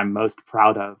things I'm most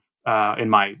proud of in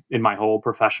my whole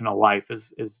professional life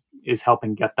is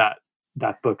helping get that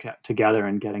book together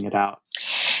and getting it out.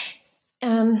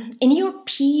 In your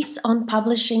piece on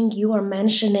publishing, you are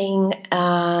mentioning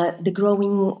the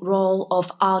growing role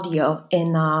of audio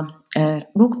in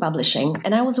book publishing.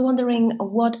 And I was wondering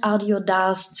what audio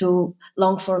does to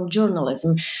long-form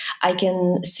journalism. I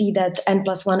can see that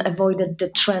N+1 avoided the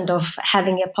trend of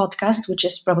having a podcast, which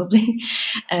is probably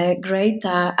great.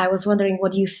 I was wondering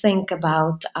what you think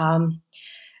about audio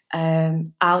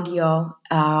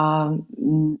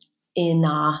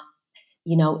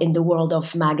in the world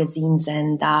of magazines,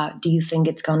 and do you think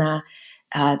it's gonna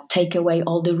take away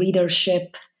all the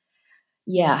readership?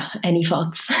 Yeah, any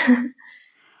thoughts?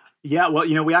 Yeah, well,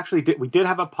 we did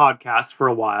have a podcast for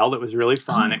a while that was really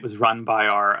fun. Oh. It was run by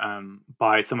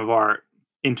by some of our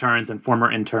interns and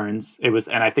former interns.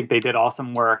 And I think they did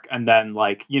awesome work. And then,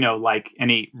 like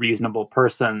any reasonable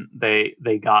person, they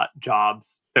got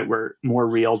jobs that were more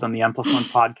real than the N+1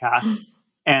 podcast.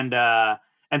 And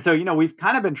so, we've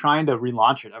kind of been trying to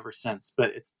relaunch it ever since,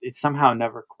 but it's somehow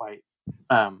never quite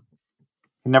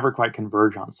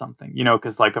converge on something,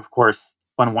 because, like, of course,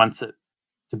 one wants it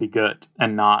to be good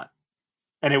and not.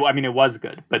 And it was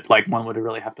good, but like one would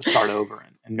really have to start over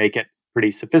and make it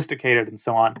pretty sophisticated and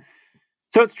so on.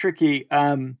 So it's tricky.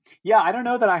 Yeah, I don't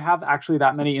know that I have actually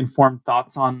that many informed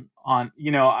thoughts on one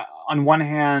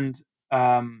hand,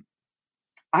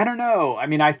 I don't know. I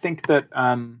mean, I think that Do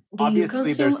you obviously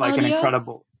consume there's like an audio?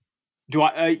 incredible. Do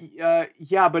I?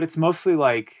 Yeah, but it's mostly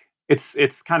like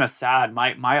it's kind of sad.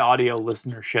 My audio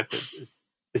listenership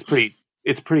is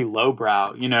pretty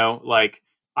lowbrow. Like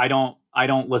I don't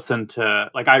listen to,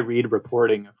 like, I read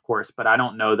reporting, of course, but I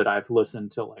don't know that I've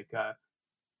listened to like a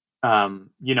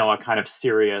kind of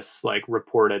serious like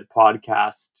reported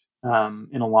podcast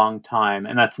in a long time,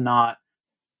 and that's not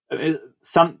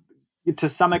some to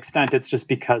some extent. It's just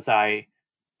because I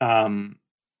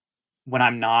when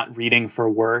I'm not reading for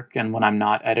work and when I'm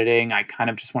not editing, I kind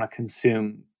of just want to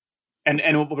consume,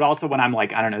 but also when I'm,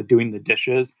 like, I don't know, doing the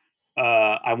dishes,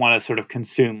 I want to sort of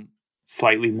consume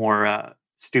slightly more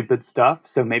stupid stuff.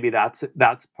 So maybe that's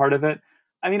part of it.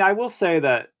 I mean, I will say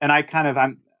that,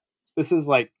 and this is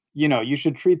like, you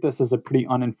should treat this as a pretty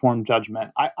uninformed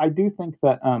judgment. I do think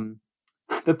that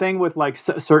the thing with like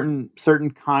certain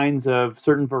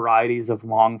varieties of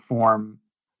long form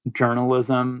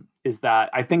journalism is that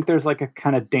I think there's like a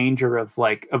kind of danger of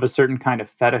a certain kind of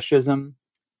fetishism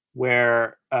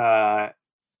where where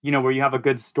you have a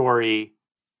good story,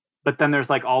 but then there's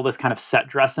like all this kind of set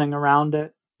dressing around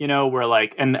it, where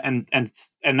like and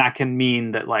that can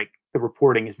mean that like the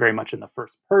reporting is very much in the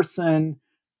first person.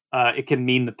 It can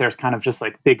mean that there's kind of just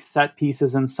like big set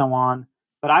pieces and so on.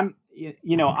 But I'm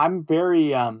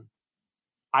very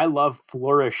I love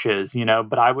flourishes,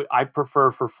 but I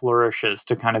prefer for flourishes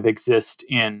to kind of exist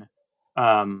in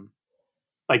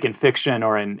like in fiction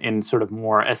or in sort of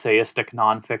more essayistic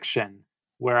nonfiction.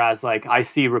 Whereas like I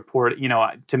see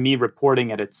to me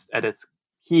reporting at its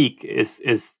peak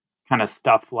is kind of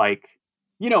stuff like,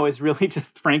 is really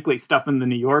just frankly stuff in the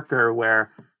New Yorker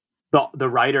where the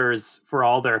writers, for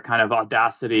all their kind of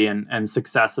audacity and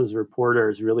success as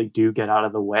reporters, really do get out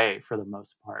of the way for the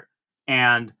most part.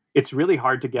 And it's really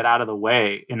hard to get out of the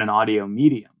way in an audio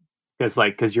medium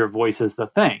because your voice is the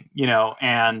thing,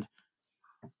 and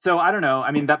so I don't know. I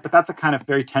mean, but that's a kind of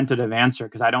very tentative answer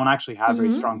because I don't actually have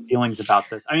very strong feelings about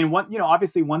this. I mean,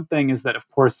 obviously one thing is that, of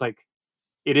course, like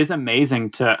it is amazing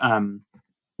to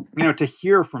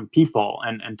hear from people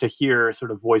and to hear sort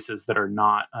of voices that are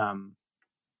not,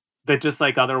 that just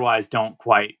like otherwise don't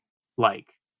quite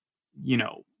like,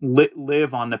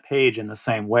 live on the page in the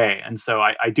same way. And so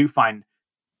I do find,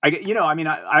 I mean,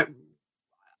 I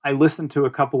listened to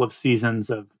a couple of seasons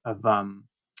of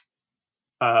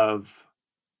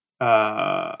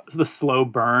the Slow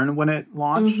Burn when it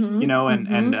launched,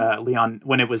 and Leon,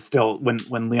 when it was still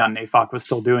when Leon Neyfakh was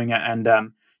still doing it, and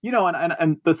and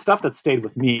the stuff that stayed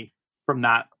with me from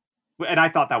that, and I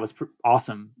thought that was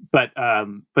awesome, but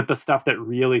the stuff that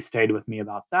really stayed with me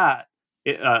about that,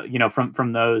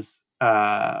 from those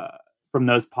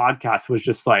podcasts was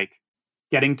just like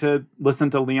getting to listen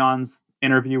to Leon's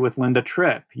interview with Linda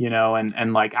Tripp,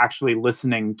 and like actually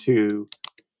listening to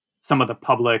some of the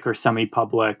public or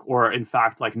semi-public, or in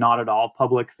fact, like not at all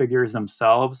public figures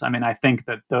themselves. I mean, I think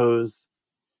that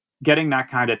getting that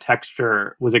kind of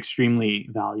texture was extremely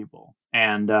valuable.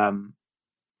 And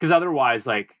because otherwise,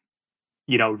 like,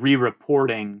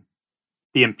 re-reporting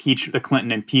the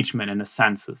Clinton impeachment in a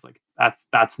sense is like,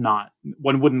 that's not,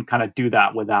 one wouldn't kind of do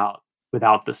that without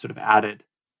the sort of added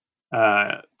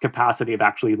capacity of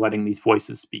actually letting these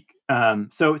voices speak.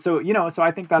 So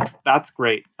I think that's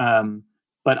great.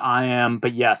 But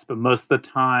most of the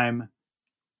time,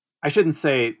 I shouldn't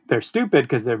say they're stupid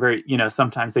because they're very,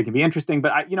 sometimes they can be interesting,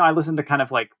 but I listen to kind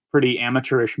of like pretty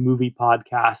amateurish movie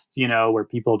podcasts, where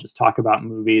people just talk about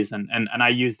movies, and I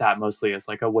use that mostly as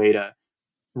like a way to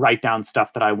write down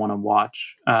stuff that I want to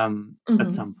watch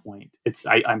at some point.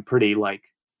 I'm pretty like,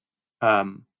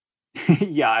 I'm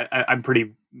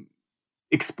pretty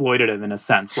exploitative in a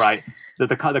sense, where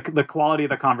the quality of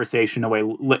the conversation in a way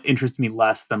interests me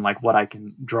less than like what I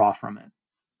can draw from it.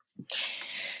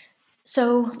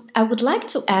 So I would like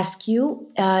to ask you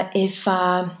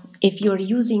if you're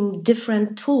using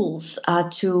different tools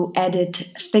to edit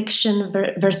fiction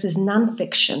versus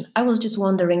nonfiction. I was just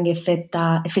wondering if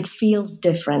it feels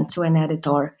different to an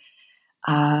editor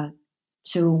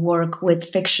to work with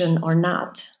fiction or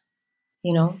not.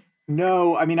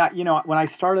 No, I mean, when I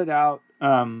started out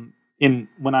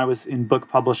when I was in book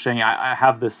publishing, I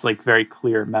have this like very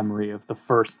clear memory of the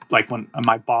first, like when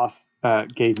my boss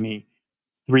gave me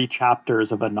 3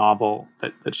 chapters of a novel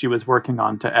that she was working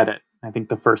on to edit. I think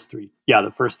the first 3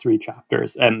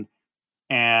 chapters, and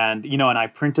and I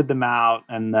printed them out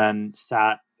and then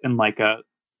sat in like a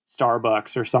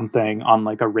Starbucks or something on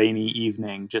like a rainy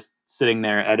evening, just sitting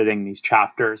there editing these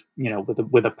chapters,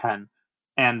 with a pen.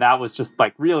 And that was just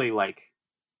like really like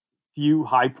few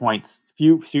high points,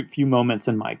 few moments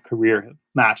in my career have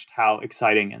matched how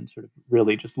exciting and sort of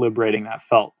really just liberating that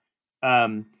felt.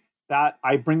 That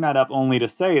I bring that up only to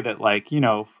say that, like,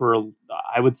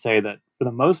 I would say that for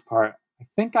the most part, I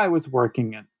think I was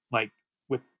working at like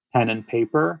with pen and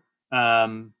paper,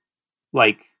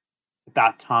 like at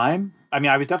that time. I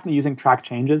mean, I was definitely using track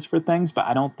changes for things, but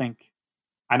I don't think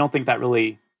that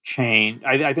really changed.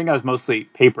 I think I was mostly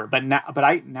paper, but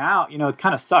now, it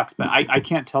kind of sucks, but I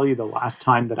can't tell you the last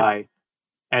time that I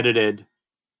edited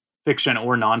fiction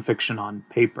or nonfiction on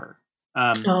paper.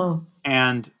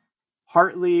 And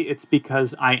partly it's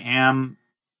because I am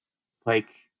like,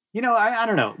 I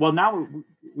don't know. Well, now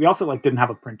we also like didn't have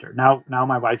a printer. Now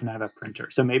my wife and I have a printer,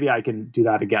 so maybe I can do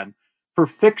that again. For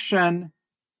fiction,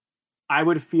 I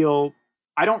would feel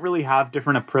I don't really have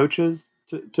different approaches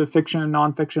to fiction and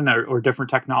nonfiction, or different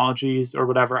technologies or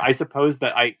whatever. I suppose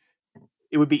that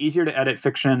it would be easier to edit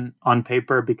fiction on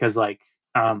paper because like,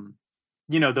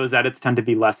 those edits tend to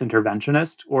be less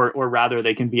interventionist, or rather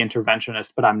they can be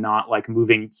interventionist, but I'm not like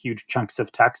moving huge chunks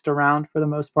of text around for the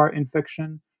most part in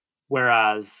fiction.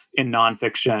 Whereas in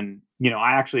nonfiction,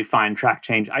 I actually find track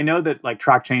change. I know that like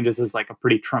track changes is like a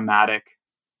pretty traumatic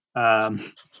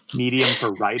medium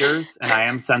for writers, and I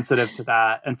am sensitive to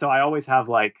that. And so I always have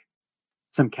like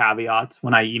some caveats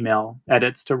when I email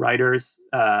edits to writers,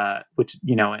 which,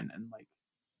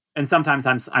 and sometimes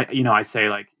I say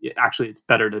like, actually it's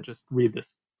better to just read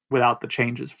this without the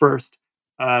changes first.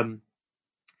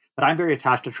 but I'm very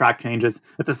attached to track changes.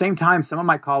 At the same time, some of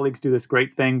my colleagues do this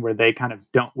great thing where they kind of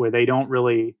don't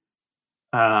really,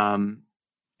 and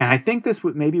I think this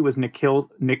maybe was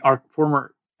our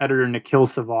former editor Nikhil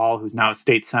Saval, who's now a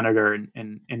state senator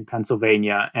in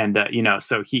Pennsylvania, and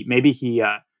so he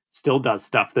still does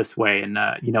stuff this way, and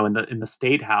in the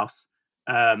state house.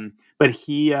 But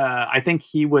I think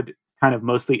he would kind of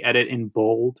mostly edit in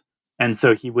bold, and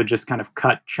so he would just kind of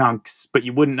cut chunks, but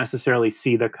you wouldn't necessarily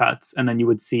see the cuts, and then you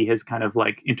would see his kind of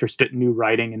like new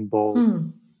writing in bold,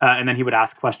 and then he would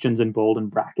ask questions in bold and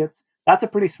brackets. That's a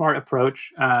pretty smart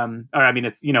approach.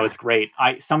 It's great.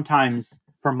 I sometimes,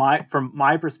 from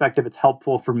my perspective, it's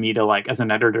helpful for me to, like, as an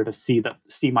editor, to see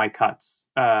my cuts.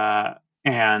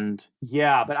 And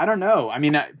yeah, but I don't know. I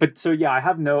mean,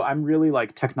 I'm really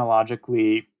like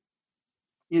technologically.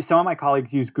 Some of my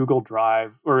colleagues use Google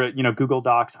Drive or Google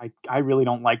Docs. I really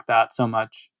don't like that so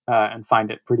much and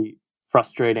find it pretty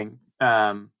frustrating.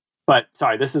 But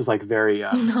sorry, this is like very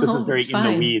this is very in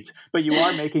the weeds. But you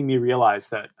are making me realize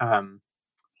that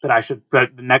that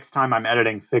the next time I'm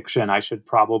editing fiction, I should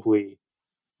probably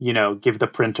give the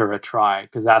printer a try,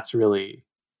 because that's really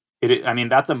it. I mean,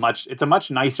 it's a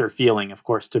much nicer feeling, of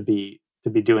course, to be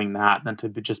doing that than to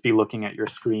just be looking at your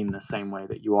screen the same way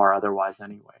that you are otherwise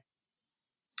anyway.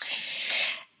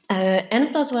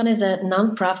 N+1 is a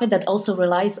nonprofit that also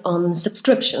relies on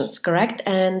subscriptions, correct?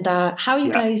 And how are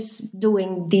you guys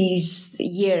doing these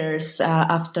years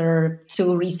after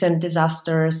two recent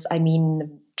disasters? I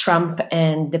mean, Trump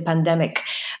and the pandemic.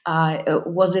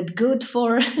 Was it good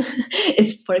for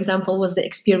example, was the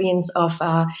experience of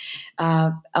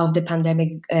the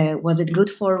pandemic, was it good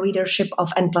for readership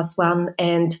of N+1?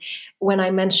 And when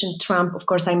I mentioned Trump, of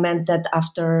course, I meant that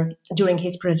during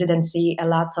his presidency, a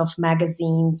lot of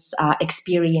magazines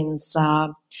experience a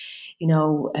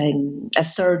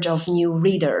surge of new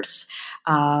readers.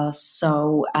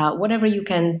 So whatever you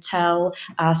can tell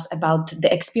us about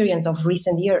the experience of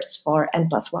recent years for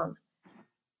N+1.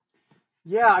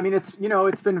 Yeah, I mean, it's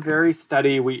been very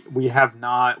steady. We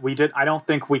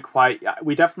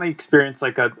definitely experienced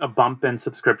like a bump in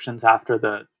subscriptions after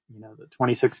the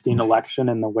 2016 election,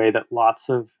 in the way that lots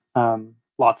of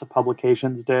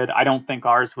publications did. I don't think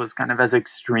ours was kind of as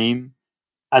extreme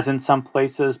as in some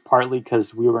places, partly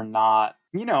because we were not,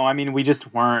 we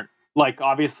just weren't, like,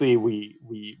 obviously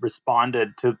we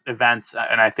responded to events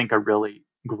in, I think, a really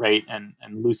great and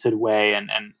lucid way,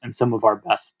 and some of our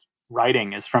best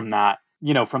writing is from that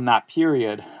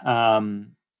period.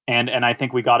 And I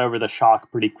think we got over the shock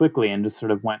pretty quickly and just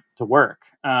sort of went to work.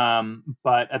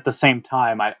 But at the same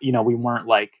time, we weren't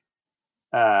like,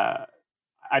 I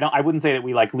wouldn't say that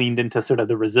we like leaned into sort of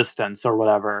the resistance or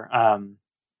whatever,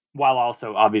 while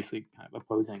also obviously kind of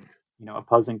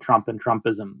opposing Trump and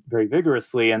Trumpism very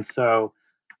vigorously. And so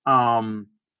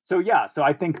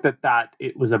I think that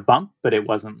it was a bump, but it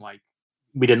wasn't like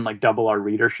we didn't like double our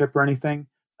readership or anything.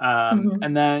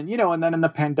 And then in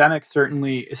the pandemic,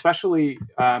 certainly, especially,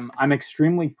 I'm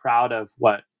extremely proud of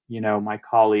what, my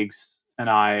colleagues and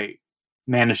I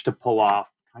managed to pull off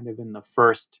kind of in the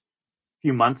first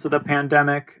few months of the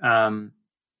pandemic.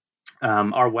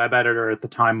 Our web editor at the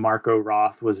time, Marco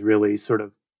Roth, was really sort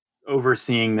of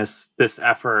overseeing this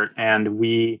effort, and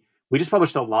we just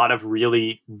published a lot of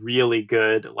really, really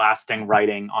good, lasting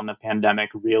writing on the pandemic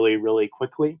really, really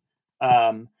quickly.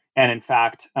 And in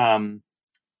fact,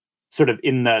 so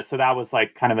that was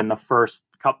like kind of in the first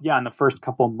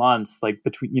couple months, like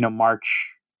between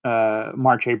March,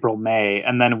 April, May,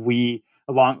 and then we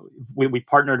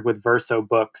partnered with Verso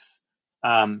Books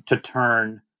to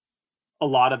turn a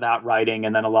lot of that writing,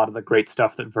 and then a lot of the great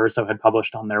stuff that Verso had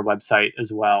published on their website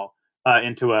as well,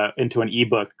 into an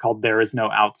ebook called "There Is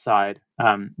No Outside,"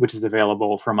 which is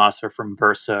available from us or from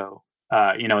Verso.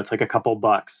 It's like a couple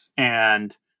bucks,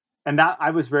 and that I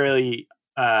was really,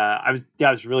 I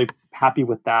was really happy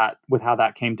with that, with how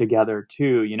that came together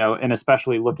too. And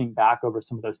especially looking back over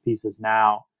some of those pieces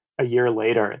now, a year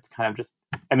later, it's kind of just,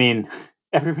 I mean,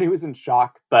 everybody was in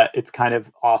shock, but it's kind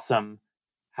of awesome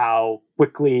how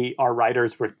quickly our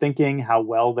writers were thinking, how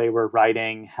well they were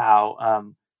writing,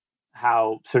 how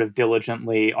sort of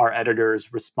diligently our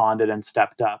editors responded and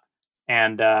stepped up.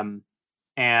 And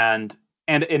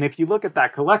if you look at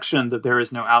that collection, that There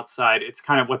Is No Outside, it's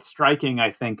kind of what's striking,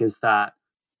 I think, is that,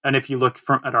 and if you look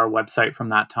at our website from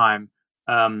that time,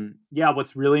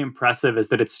 what's really impressive is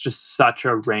that it's just such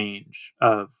a range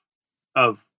of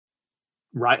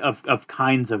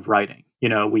kinds of writing.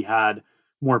 We had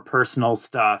more personal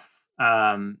stuff.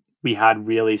 We had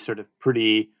really sort of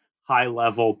pretty high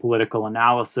level political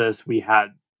analysis. We had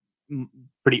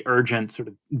pretty urgent sort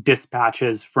of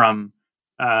dispatches from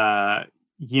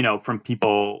from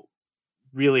people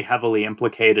really heavily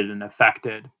implicated and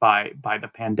affected by the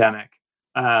pandemic.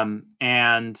 And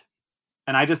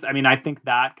I think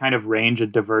that kind of range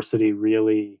of diversity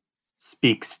really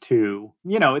speaks to,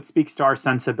 it speaks to our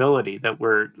sensibility that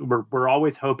we're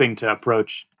always hoping to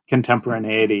approach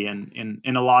contemporaneity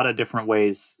in a lot of different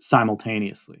ways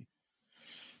simultaneously.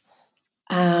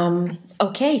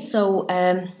 Okay, so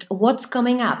what's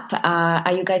coming up?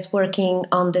 Are you guys working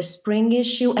on the spring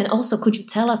issue? And also, could you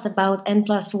tell us about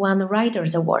N+1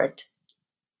 Writers Award?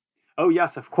 Oh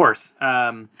yes, of course.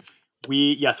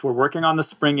 We're working on the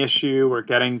spring issue. We're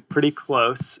getting pretty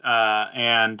close,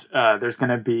 and that's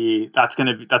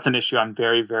an issue I'm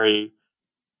very, very,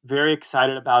 very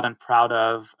excited about and proud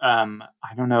of. I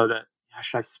don't know that.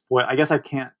 Should I spoil? I guess I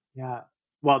can't. Yeah.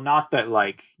 Well, not that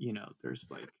there's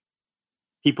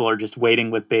people are just waiting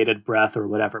with bated breath or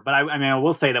whatever. But I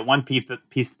will say that one piece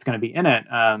that's going to be in it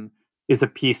is a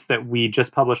piece that we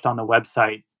just published on the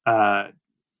website.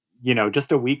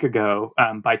 Just a week ago,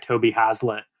 by Toby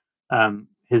Hazlitt,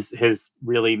 his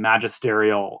really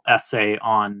magisterial essay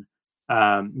on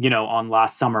on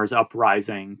last summer's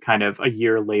uprising, kind of a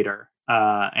year later,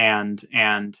 and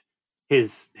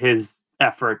his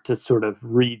effort to sort of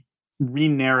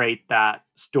re-narrate that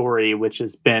story, which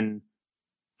has been,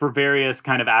 for various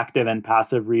kind of active and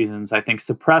passive reasons, I think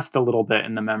suppressed a little bit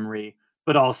in the memory,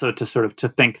 but also to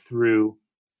think through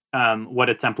what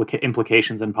its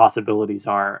implications and possibilities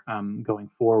are going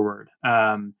forward.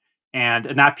 And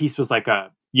that piece was we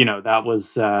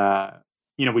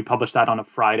published that on a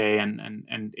Friday,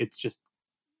 and it's just,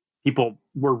 people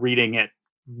were reading it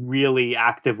really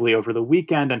actively over the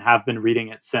weekend and have been reading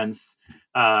it since.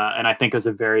 And I think it was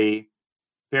a very,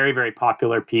 very, very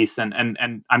popular piece, and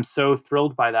I'm so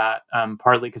thrilled by that.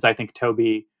 Partly because I think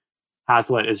Toby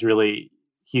Hazlitt is really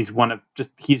he's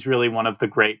really one of the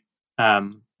great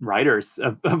writers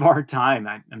of our time.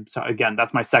 I'm so, again,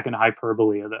 that's my second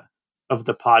hyperbole of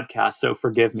the podcast, so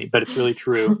forgive me, but it's really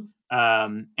true.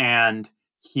 And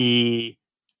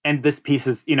this piece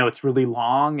is, it's really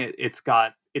long.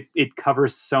 It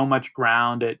covers so much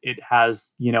ground. It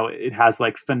has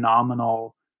like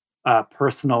phenomenal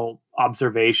personal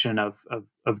observation of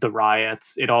the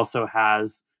riots. It also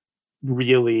has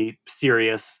really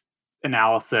serious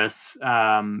analysis.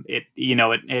 It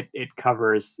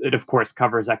of course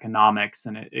covers economics,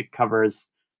 and it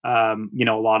covers a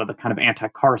lot of the kind of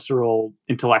anti-carceral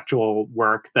intellectual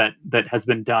work that has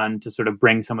been done to sort of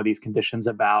bring some of these conditions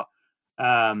about.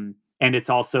 And it's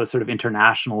also sort of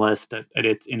internationalist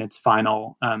in its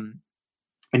final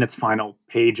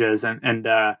pages, and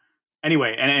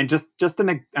anyway, and just in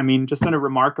a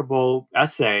remarkable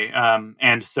essay.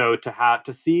 And so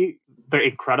to see the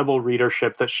incredible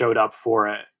readership that showed up for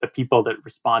it, the people that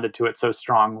responded to it so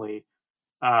strongly,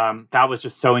 that was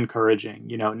just so encouraging.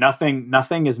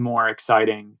 Nothing is more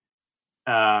exciting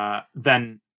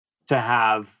than to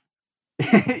have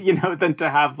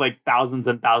like thousands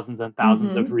and thousands and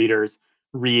thousands of readers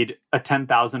read a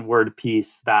 10,000 word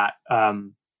piece that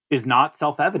is not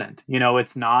self-evident.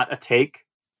 It's not a take.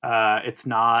 It's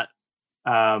not.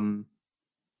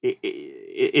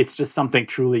 It's just something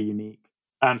truly unique.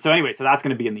 So anyway, so that's going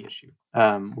to be in the issue.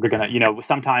 We're gonna,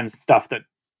 sometimes stuff that,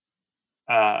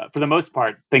 for the most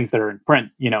part, things that are in print,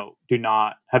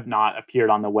 have not appeared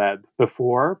on the web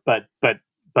before, but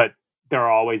there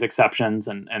are always exceptions,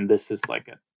 and this is like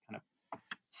a kind of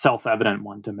self-evident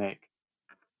one to make.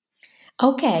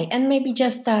 Okay, and maybe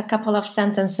just a couple of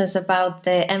sentences about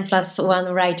the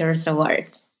N+1 Writers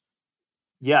Award.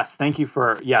 Yes, thank you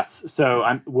yes. So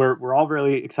we're all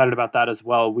really excited about that as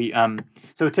well. We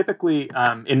so typically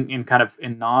in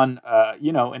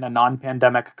a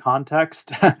non-pandemic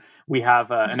context, we have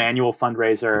an annual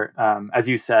fundraiser. As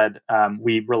you said,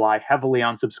 we rely heavily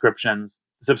on subscriptions.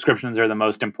 Subscriptions are the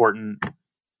most important.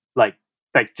 Like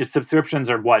just subscriptions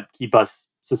are what keep us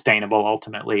sustainable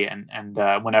ultimately, and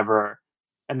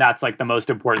that's like the most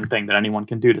important thing that anyone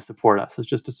can do to support us, is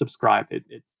just to subscribe.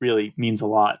 It really means a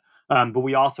lot. But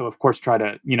we also, of course, try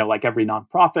to, like every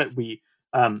nonprofit, we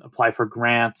apply for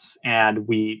grants and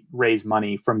we raise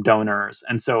money from donors.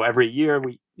 And so every year,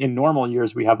 in normal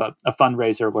years, we have a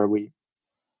fundraiser where we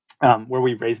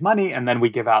raise money, and then we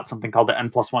give out something called the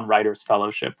N+1 Writers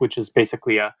Fellowship, which is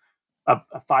basically a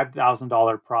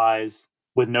 $5,000 prize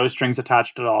with no strings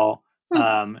attached at all,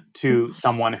 to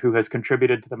someone who has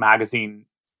contributed to the magazine,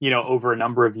 over a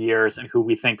number of years, and who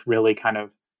we think really kind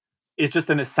of is just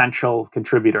an essential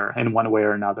contributor in one way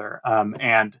or another.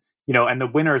 And the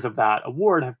winners of that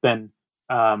award have been,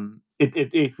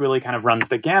 it really kind of runs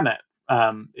the gamut.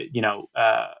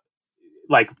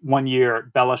 Like one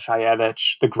year, Bella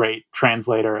Shayevich, the great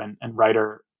translator and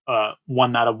writer,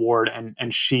 won that award,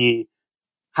 and she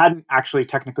hadn't actually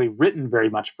technically written very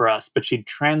much for us, but she'd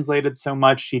translated so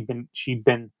much. She'd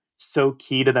been so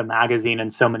key to the magazine in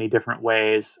so many different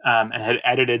ways, and had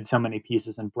edited so many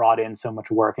pieces and brought in so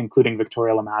much work, including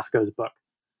Victoria Lamasco's book.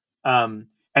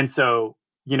 And so,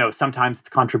 sometimes it's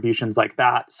contributions like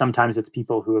that. Sometimes it's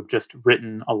people who have just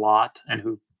written a lot and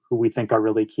who we think are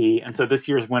really key. And so this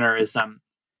year's winner is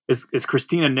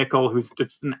Christina Nickel, who's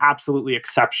just an absolutely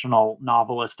exceptional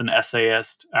novelist and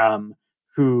essayist,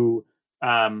 who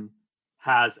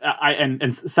has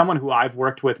and someone who I've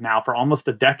worked with now for almost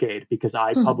a decade, because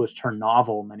I published her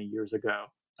novel many years ago.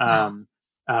 And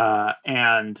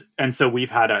so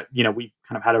we've had we've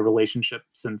kind of had a relationship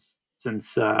since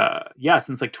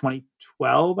like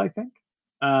 2012, I think.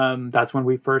 That's when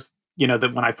we first,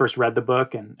 when I first read the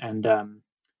book, and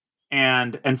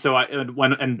so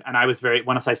I was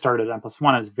once I started at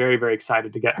N+1, I was very, very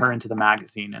excited to get her into the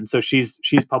magazine. And so she's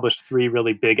published 3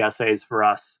 really big essays for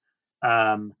us,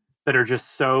 that are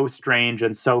just so strange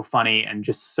and so funny and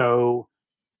just so,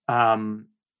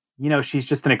 she's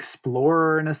just an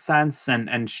explorer in a sense,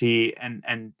 and she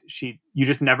you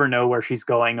just never know where she's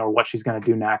going or what she's going to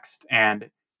do next. And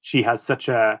she has such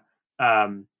a,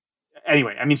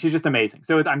 anyway, I mean, she's just amazing.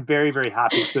 So I'm very, very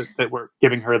happy that we're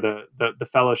giving her the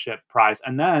fellowship prize.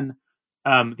 And then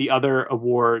the other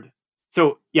award.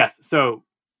 So yes, so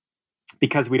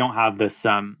because we don't have this,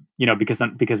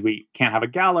 because we can't have a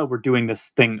gala, we're doing this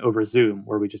thing over Zoom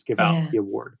where we just give out the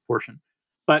award portion.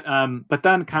 But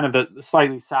then kind of the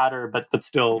slightly sadder but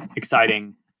still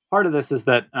exciting part of this is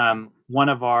that one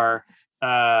of our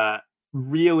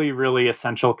really, really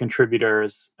essential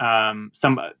contributors,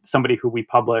 somebody who we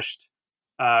published,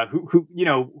 who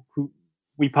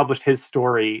we published his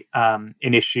story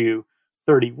in issue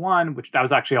 31, which that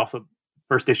was actually also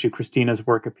first issue Christina's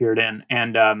work appeared in,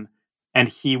 and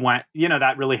he went,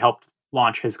 that really helped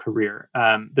launch his career.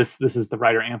 This is the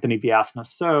writer Anthony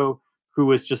Viasna-So, who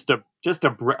was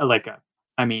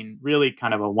really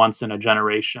kind of a once in a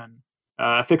generation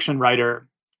fiction writer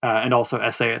and also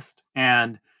essayist.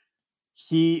 And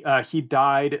he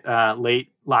died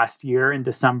late last year in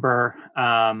December,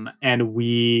 and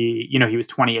he was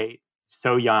 28,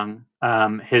 so young.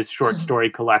 His short story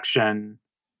collection,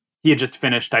 he had just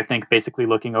finished, I think, basically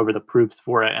looking over the proofs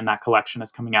for it, and that collection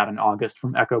is coming out in August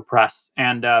from Echo Press.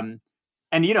 And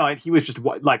he was just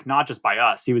not just by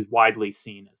us, he was widely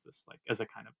seen as this as a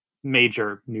kind of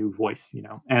major new voice,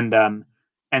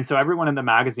 and so everyone in the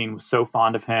magazine was so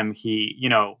fond of him.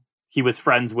 He was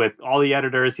friends with all the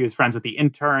editors. He was friends with the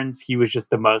interns. He was just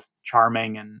the most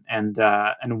charming and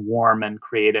warm and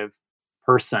creative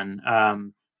person,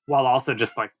 while also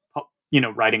just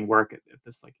writing work at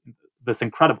this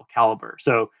incredible caliber.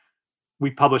 So we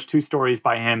published 2 stories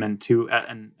by him and 2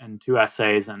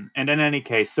 essays, and in any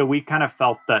case, so we kind of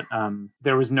felt that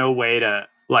there was no way to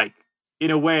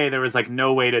no way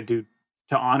to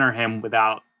honor him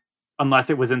unless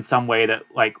it was in some way that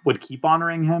would keep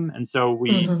honoring him. And so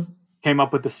we came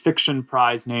up with this fiction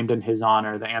prize named in his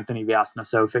honor, the Anthony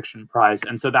Viasna-So Fiction Prize.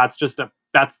 And so that's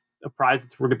a prize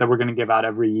that we're going to give out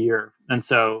every year. And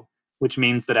so, which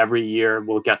means that every year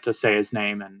we'll get to say his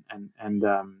name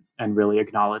and really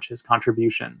acknowledge his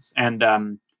contributions. And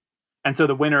so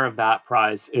the winner of that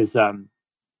prize is a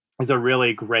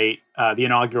really great, the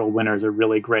inaugural winner is a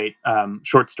really great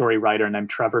short story writer named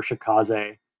Trevor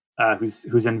Shikaze,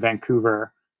 who's in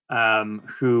Vancouver,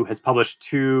 who has published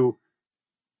 2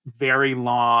 very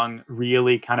long,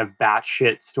 really kind of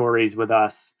batshit stories with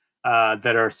us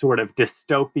that are sort of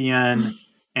dystopian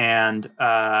and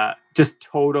just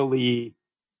totally,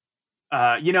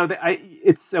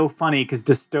 it's so funny because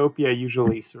dystopia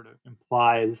usually sort of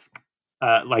implies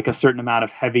a certain amount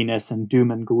of heaviness and doom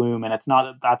and gloom, and it's not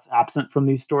that that's absent from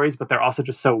these stories, but they're also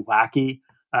just so wacky,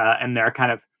 and they're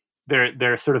kind of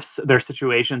their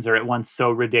situations are at once so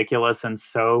ridiculous and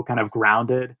so kind of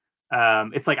grounded.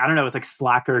 It's I don't know, it's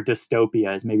slacker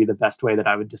dystopia is maybe the best way that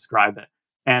I would describe it.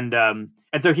 And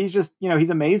so he's just, he's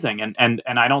amazing. And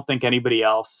I don't think anybody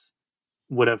else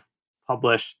would have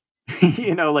published,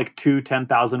 2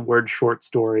 10,000 word short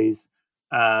stories.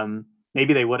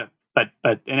 Maybe they would have,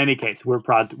 but in any case, we're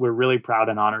really proud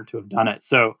and honored to have done it.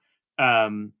 So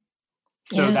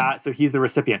he's the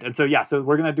recipient. And so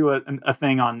we're going to do a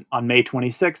thing on May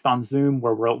 26th on Zoom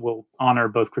where we'll honor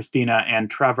both Christina and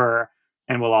Trevor.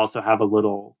 And we'll also have a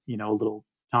little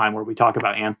time where we talk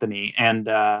about Anthony. And,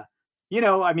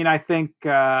 I think,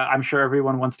 I'm sure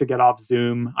everyone wants to get off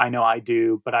Zoom. I know I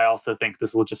do, but I also think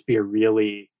this will just be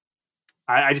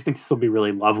I just think this will be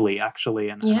really lovely, actually.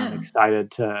 And I'm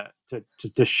excited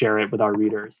to share it with our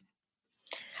readers.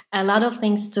 A lot of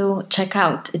things to check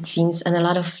out, it seems, and a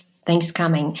lot of things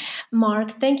coming.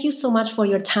 Mark, thank you so much for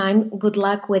your time. Good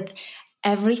luck with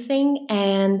everything.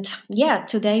 And yeah,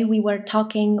 today we were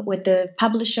talking with the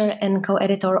publisher and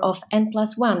co-editor of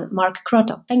N+1, Mark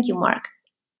Kroto. Thank you, Mark.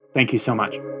 Thank you so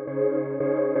much.